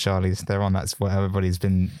as Charlize Theron. That's what everybody's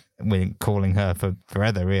been calling her for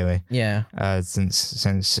forever, really. Yeah.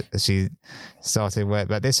 Since she started work.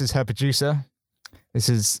 But this is her producer. This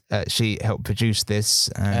is she helped produce this.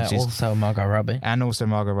 Also Margot Robbie. And also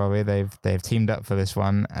Margot Robbie. They've teamed up for this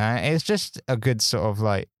one. It's just a good sort of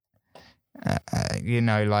like,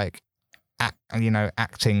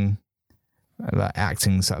 acting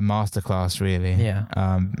sort of masterclass, really. Yeah.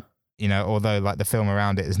 Although like the film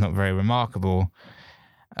around it is not very remarkable,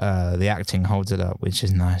 the acting holds it up, which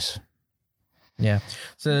is nice. Yeah.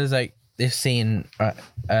 So there's like this scene,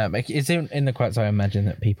 it's in the quotes. I imagine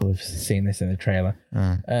that people have seen this in the trailer.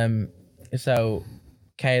 So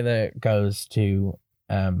Kayla goes to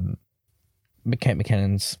Kate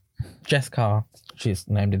McKinnon's Jess Carr, she's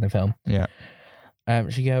named in the film. Yeah.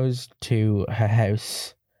 She goes to her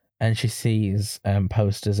house and she sees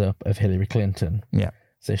posters up of Hillary Clinton. Yeah.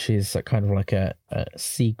 So she's kind of like a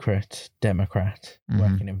secret Democrat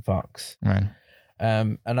working in Fox. Right.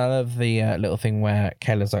 And I love the little thing where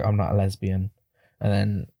Kayla's like, I'm not a lesbian. And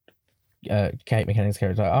then Kate McKinnon's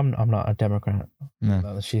character like, I'm not a Democrat.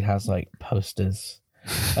 No. She has like posters.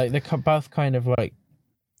 Like they're both kind of like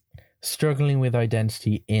struggling with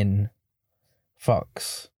identity in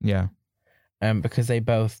Fox. Yeah. Because they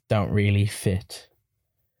both don't really fit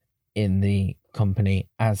in the company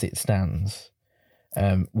as it stands.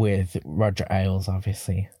 With Roger Ailes,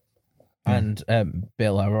 obviously. And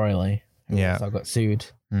Bill O'Reilly. Yeah. So I got sued.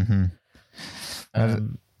 Mm-hmm.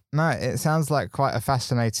 No, it sounds like quite a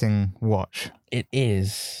fascinating watch. It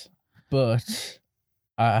is, but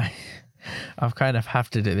I've kind of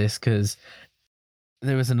hafted at this because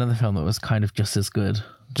there was another film that was kind of just as good.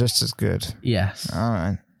 Just as good. Yes. All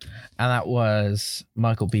right. And that was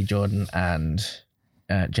Michael B. Jordan and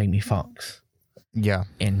Jamie Foxx. Yeah.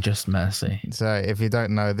 In Just Mercy. So if you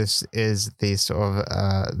don't know, this is the sort of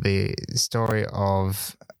the story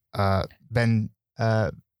of Ben.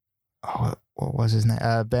 What was his name?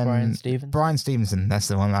 Brian Stevenson. Brian Stevenson. That's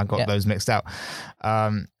the one. I got those mixed out.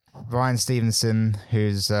 Brian Stevenson,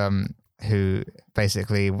 who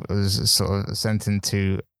basically was sort of sentenced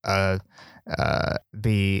to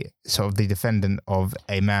be sort of the defendant of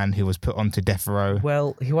a man who was put onto death row.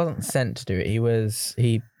 Well, he wasn't sent to do it. He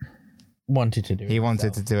wanted to do it. He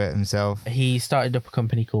wanted to do it himself. He started up a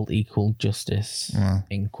company called Equal Justice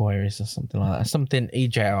Inquiries or something like that. Something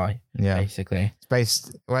EJI, basically.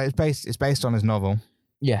 It's based on his novel.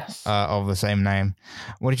 Yes. Of the same name.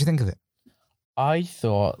 What did you think of it? I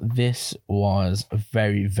thought this was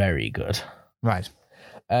very, very good. Right.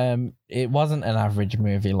 It wasn't an average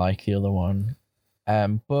movie like the other one,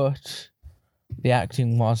 but the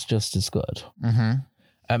acting was just as good.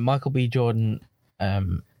 Mm-hmm. Michael B. Jordan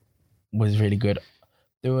was really good.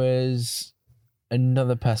 There was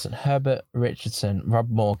another person, Herbert Richardson, Rob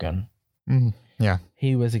Morgan. Yeah.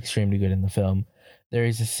 He was extremely good in the film. There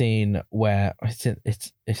is a scene where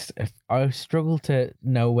it's I struggle to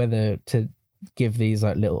know whether to give these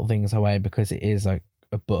like little things away because it is like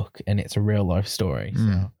a book and it's a real life story.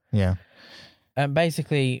 So. Yeah.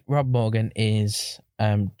 Basically, Rob Morgan is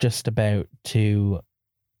just about to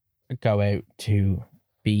go out to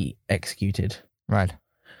be executed. Right.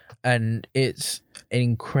 And it's an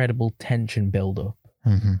incredible tension build up.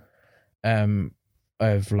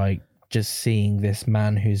 Of like just seeing this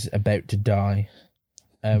man who's about to die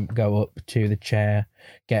go up to the chair,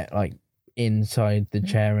 get like inside the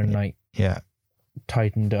chair and like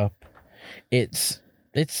tightened up. It's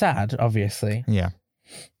sad, obviously. Yeah.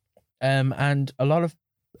 And a lot of,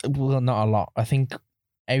 well, not a lot. I think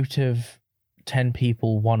out of 10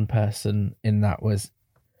 people, one person in that was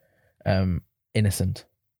innocent.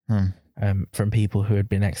 From people who had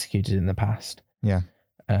been executed in the past. Yeah.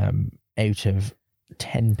 Out of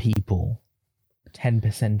 10 people,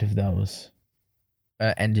 10% of those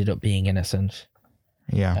ended up being innocent.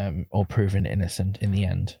 Yeah. Or proven innocent in the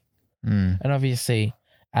end. And obviously,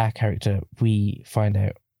 our character, we find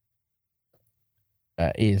out,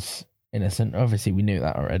 is innocent. Obviously, we knew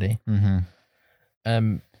that already.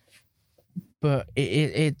 But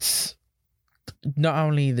it's not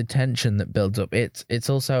only the tension that builds up, it's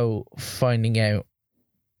also finding out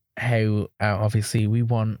how obviously we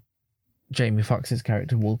want Jamie Foxx's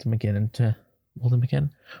character Walter McMillan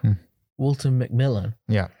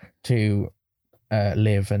to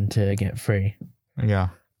live and to get free. Yeah.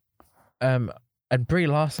 And Brie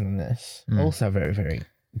Larson in this also very, very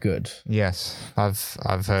good. Yes, I've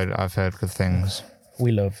heard good things.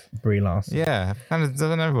 We love Brie Larson. Yeah, and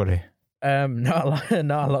doesn't everybody? Not a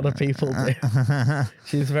lot of people do.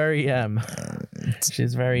 She's very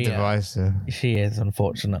divisive. she is,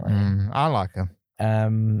 unfortunately. I like her.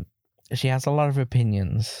 She has a lot of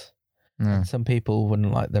opinions. No, Some people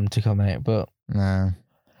wouldn't like them to come out, but no.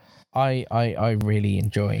 I really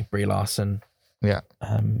enjoy Brie Larson. Yeah.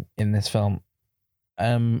 In this film,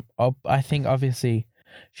 I think obviously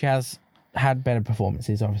she has had better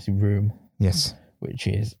performances. Obviously, Room, Yes. which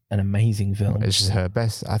is an amazing film. It's just her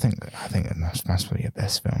best. I think it must be her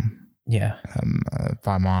best film. Yeah.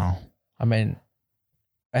 By a mile. I mean,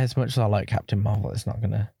 as much as I like Captain Marvel, it's not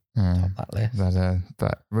gonna top that list.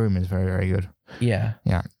 But Room is very, very good. Yeah.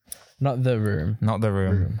 Yeah. Not The Room. Not The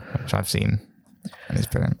Room, which I've seen, and it's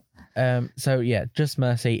brilliant. So yeah, Just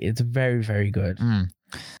Mercy. It's very, very good.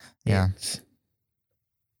 Yeah.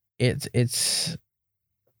 It's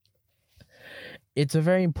a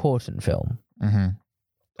very important film. Mm-hmm.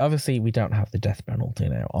 Obviously, we don't have the death penalty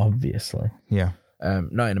now. Obviously, Yeah.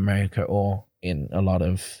 not in America or in a lot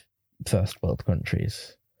of first world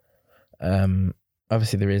countries.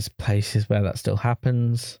 Obviously, there is places where that still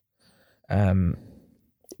happens.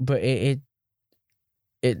 But it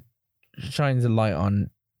shines a light on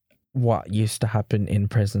what used to happen in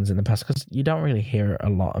prisons in the past, because you don't really hear a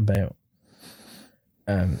lot about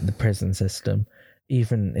the prison system,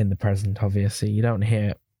 even in the present. Obviously, you don't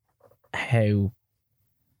hear how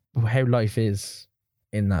life is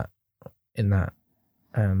in that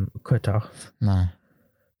cut off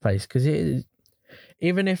place, because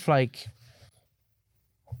even if like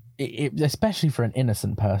especially for an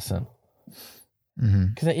innocent person.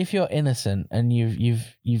 Because if you're innocent and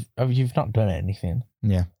you've not done anything,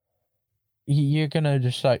 you're gonna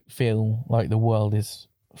just like feel like the world is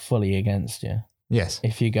fully against you. Yes.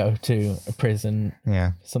 If you go to a prison,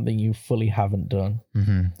 something you fully haven't done.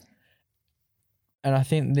 And I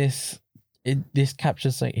think this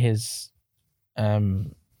captures like his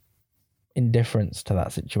indifference to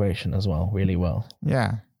that situation as well, really well.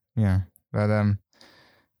 Yeah. But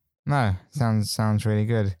no, sounds really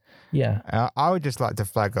good. Yeah. I would just like to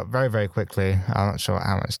flag up very, very quickly. I'm not sure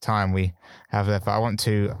how much time we have left, but I want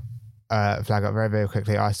to flag up very, very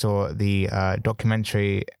quickly. I saw the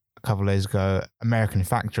documentary a couple of days ago, American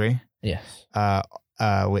Factory. Yes.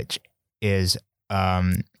 Which is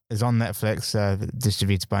on Netflix,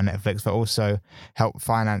 distributed by Netflix, but also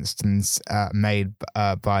financed and made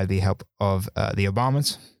by the help of the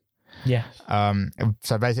Obamas. Yeah.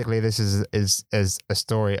 So basically, this is a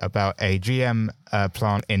story about a GM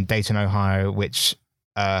plant in Dayton, Ohio, which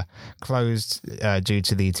closed due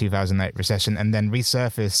to the 2008 recession, and then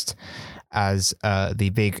resurfaced as the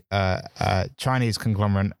big Chinese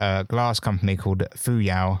conglomerate glass company called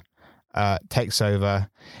Fuyao takes over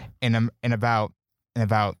in about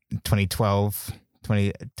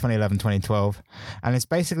 2011, 2012, and it's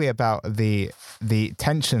basically about the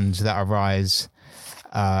tensions that arise.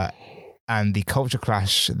 And the culture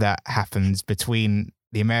clash that happens between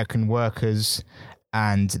the American workers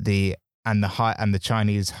and the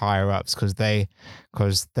Chinese higher ups, because they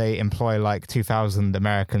employ like 2,000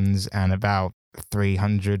 Americans and about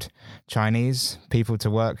 300 Chinese people to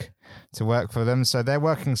work for them. So they're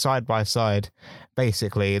working side by side.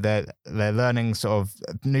 Basically, they're learning, sort of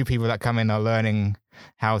new people that come in are learning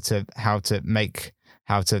how to make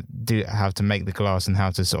the glass and how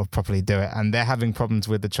to sort of properly do it. And they're having problems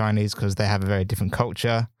with the Chinese because they have a very different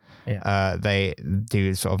culture. Yeah. They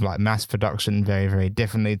do sort of like mass production very, very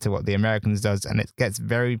differently to what the Americans does, and it gets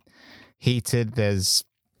very heated. There's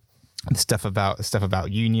stuff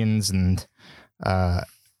about unions and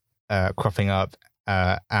cropping up,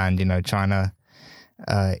 and China,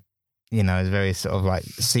 is very sort of like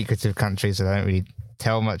secretive country, so they don't really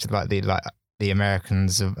tell much about the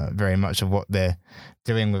Americans very much of what they're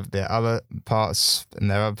doing with their other parts and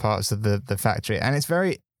their other parts of the factory. And it's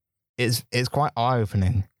quite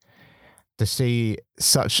eye-opening to see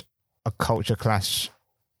such a culture clash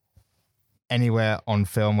anywhere on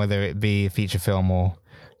film, whether it be a feature film or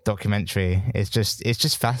documentary. It's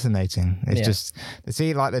just fascinating. It's just to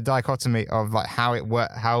see like the dichotomy of like how it work,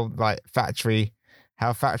 how factory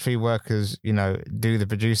workers, do the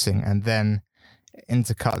producing, and then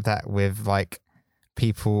intercut that with like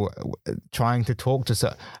people trying to talk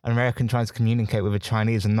to an American trying to communicate with a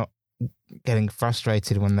Chinese and not getting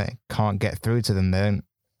frustrated when they can't get through to them. They don't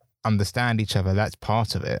understand each other. That's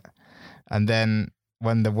part of it. And then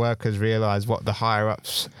when the workers realize what the higher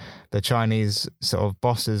ups, the Chinese sort of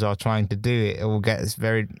bosses are trying to do,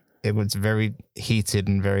 it was very heated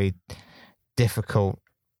and very difficult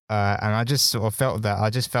And I just sort of felt that. I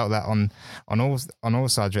just felt that on all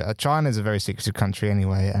sides. China's a very secretive country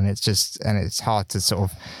anyway, and it's hard to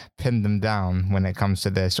sort of pin them down when it comes to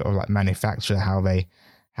their sort of like manufacture, how they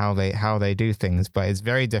do things. But it's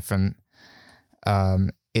very different.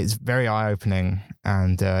 It's very eye opening,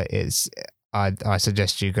 and I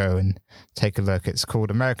suggest you go and take a look. It's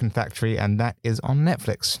called American Factory, and that is on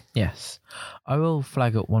Netflix. Yes, I will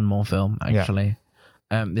flag up one more film actually. Yeah.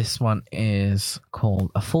 This one is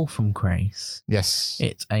called A Fall from Grace. Yes.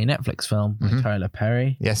 It's a Netflix film by Tyler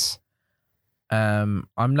Perry. Yes. I'm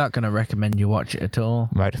not going to recommend you watch it at all.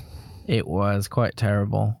 Right. It was quite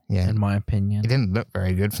terrible, in my opinion. It didn't look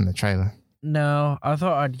very good from the trailer. No, I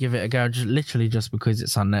thought I'd give it a go, just because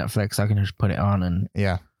it's on Netflix. I can just put it on and...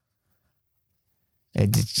 Yeah.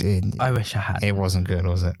 I wish I had. It wasn't good,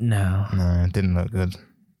 was it? No. No, it didn't look good.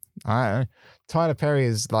 Tyler Perry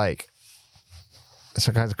is like...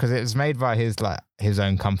 So, because it was made by his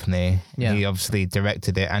own company, he obviously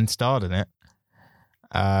directed it and starred in it.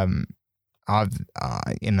 I'm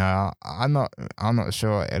not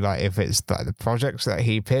sure like if it's like the projects that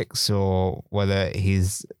he picks or whether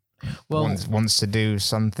he's wants to do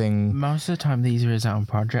something. Most of the time, these are his own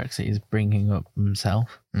projects that he's bringing up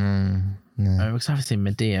himself. Because obviously,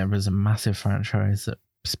 Medea was a massive franchise that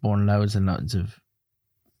spawned loads and loads of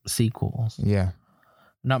sequels. Yeah.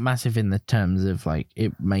 Not massive in the terms of like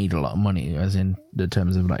it made a lot of money, as in the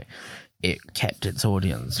terms of like it kept its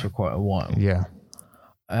audience for quite a while. Yeah.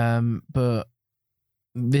 But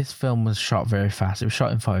this film was shot very fast. It was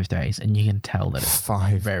shot in 5 days, and you can tell that it's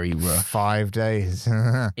very rushed. 5 days.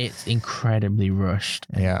 It's incredibly rushed.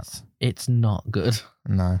 Yeah. It's not good.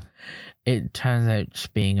 No. It turns out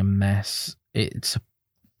just being a mess. I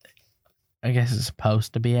guess it's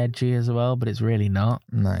supposed to be edgy as well, but it's really not.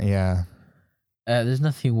 No, yeah. There's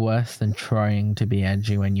nothing worse than trying to be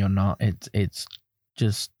edgy when you're not. It's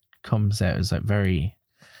just comes out as like very,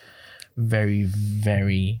 very,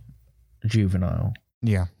 very juvenile.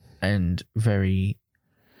 Yeah. And very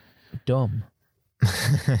dumb.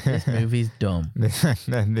 This movie's dumb.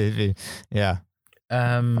 Yeah.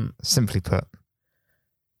 Simply put.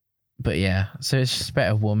 But yeah, so it's just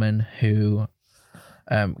about a woman who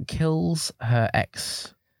kills her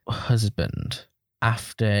ex-husband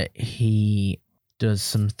after he does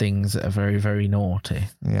some things that are very, very naughty.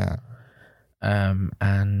 Yeah.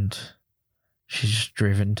 And she's just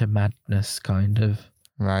driven to madness, kind of.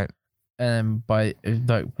 Right. By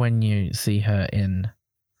like when you see her in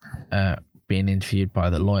being interviewed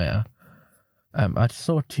by the lawyer, I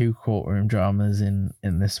saw 2 courtroom dramas in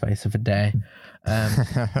the space of a day.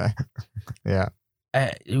 Yeah.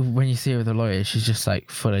 When you see her with the lawyer, she's just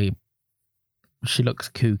like she looks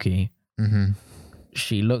kooky. Mm-hmm.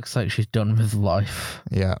 She looks like she's done with life.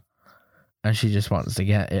 Yeah. And she just wants to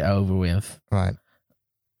get it over with. Right.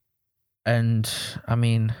 And, I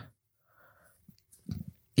mean,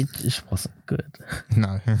 it just wasn't good.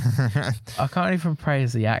 No. I can't even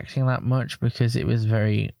praise the acting that much because it was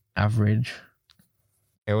very average.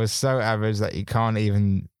 It was so average that you can't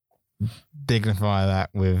even dignify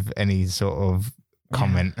that with any sort of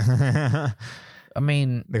comment. I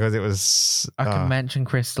mean, because it was. I can mention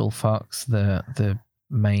Crystal Fox, the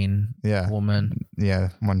main woman. Yeah,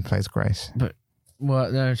 one plays Grace. But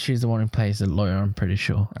no, she's the one who plays the lawyer. I'm pretty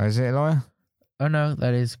sure. Oh, is it a lawyer? Oh no,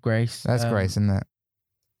 that is Grace. That's Grace, isn't it?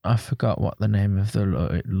 I forgot what the name of the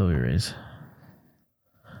lawyer is.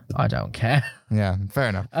 I don't care. Yeah, fair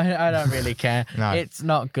enough. I don't really care. No. It's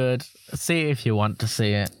not good. See it if you want to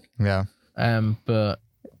see it. Yeah. But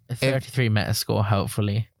a 33 Metascore,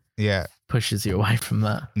 hopefully. Yeah. Pushes you away from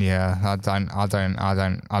that. Yeah, I don't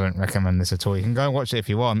recommend this at all. You can go and watch it if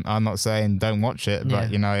you want. I'm not saying don't watch it,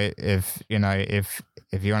 but if you want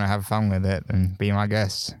to have fun with it, then be my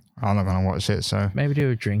guest. I'm not going to watch it, so maybe do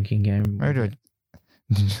a drinking game. Maybe do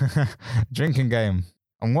a drinking game.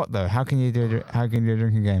 On what though? How can you do a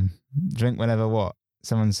drinking game? Drink whenever what?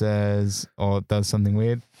 Someone says or does something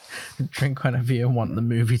weird. Drink whenever you want the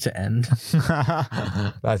movie to end.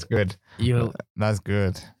 That's good. That's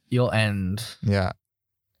good. You'll end. Yeah.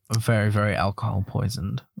 Very, very alcohol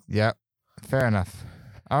poisoned. Yeah. Fair enough.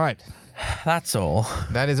 All right. That's all.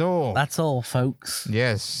 That is all. That's all, folks.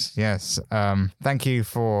 Yes. Thank you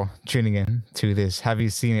for tuning in to this Have You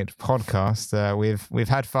Seen It podcast. We've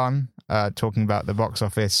had fun talking about the box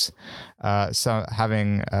office, so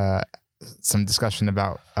having some discussion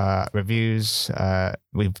about reviews.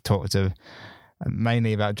 We've talked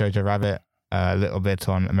mainly about Jojo Rabbit, a little bit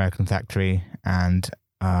on American Factory, and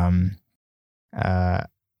I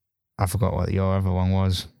forgot what your other one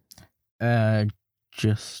was.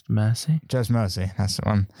 Just Mercy. Just Mercy, that's the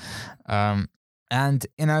one. And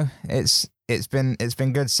it's it's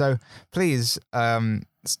been good. So please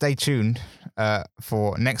stay tuned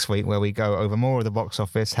for next week, where we go over more of the box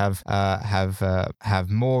office, have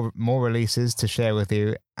more releases to share with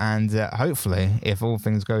you, and hopefully, if all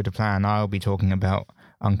things go to plan, I'll be talking about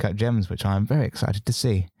Uncut Gems, which I'm very excited to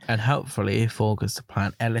see. And hopefully, if all goes to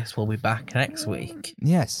plan, Ellis will be back next week.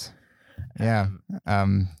 Yes. Yeah.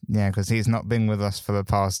 Because he's not been with us for the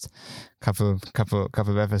past couple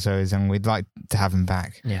of episodes, and we'd like to have him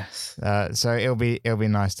back. Yes. So it'll be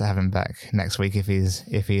nice to have him back next week if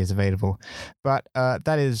he is available. But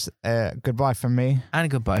that is goodbye from me. And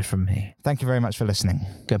goodbye from me. Thank you very much for listening.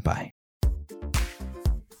 Goodbye.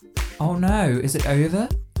 Oh no, is it over?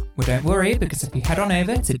 Well, don't worry, because if you head on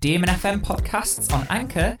over to Demon FM Podcasts on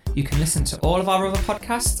Anchor, you can listen to all of our other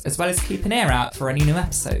podcasts, as well as keep an ear out for any new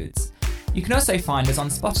episodes. You can also find us on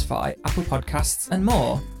Spotify, Apple Podcasts, and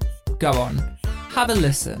more. Go on, have a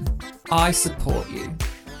listen. I support you.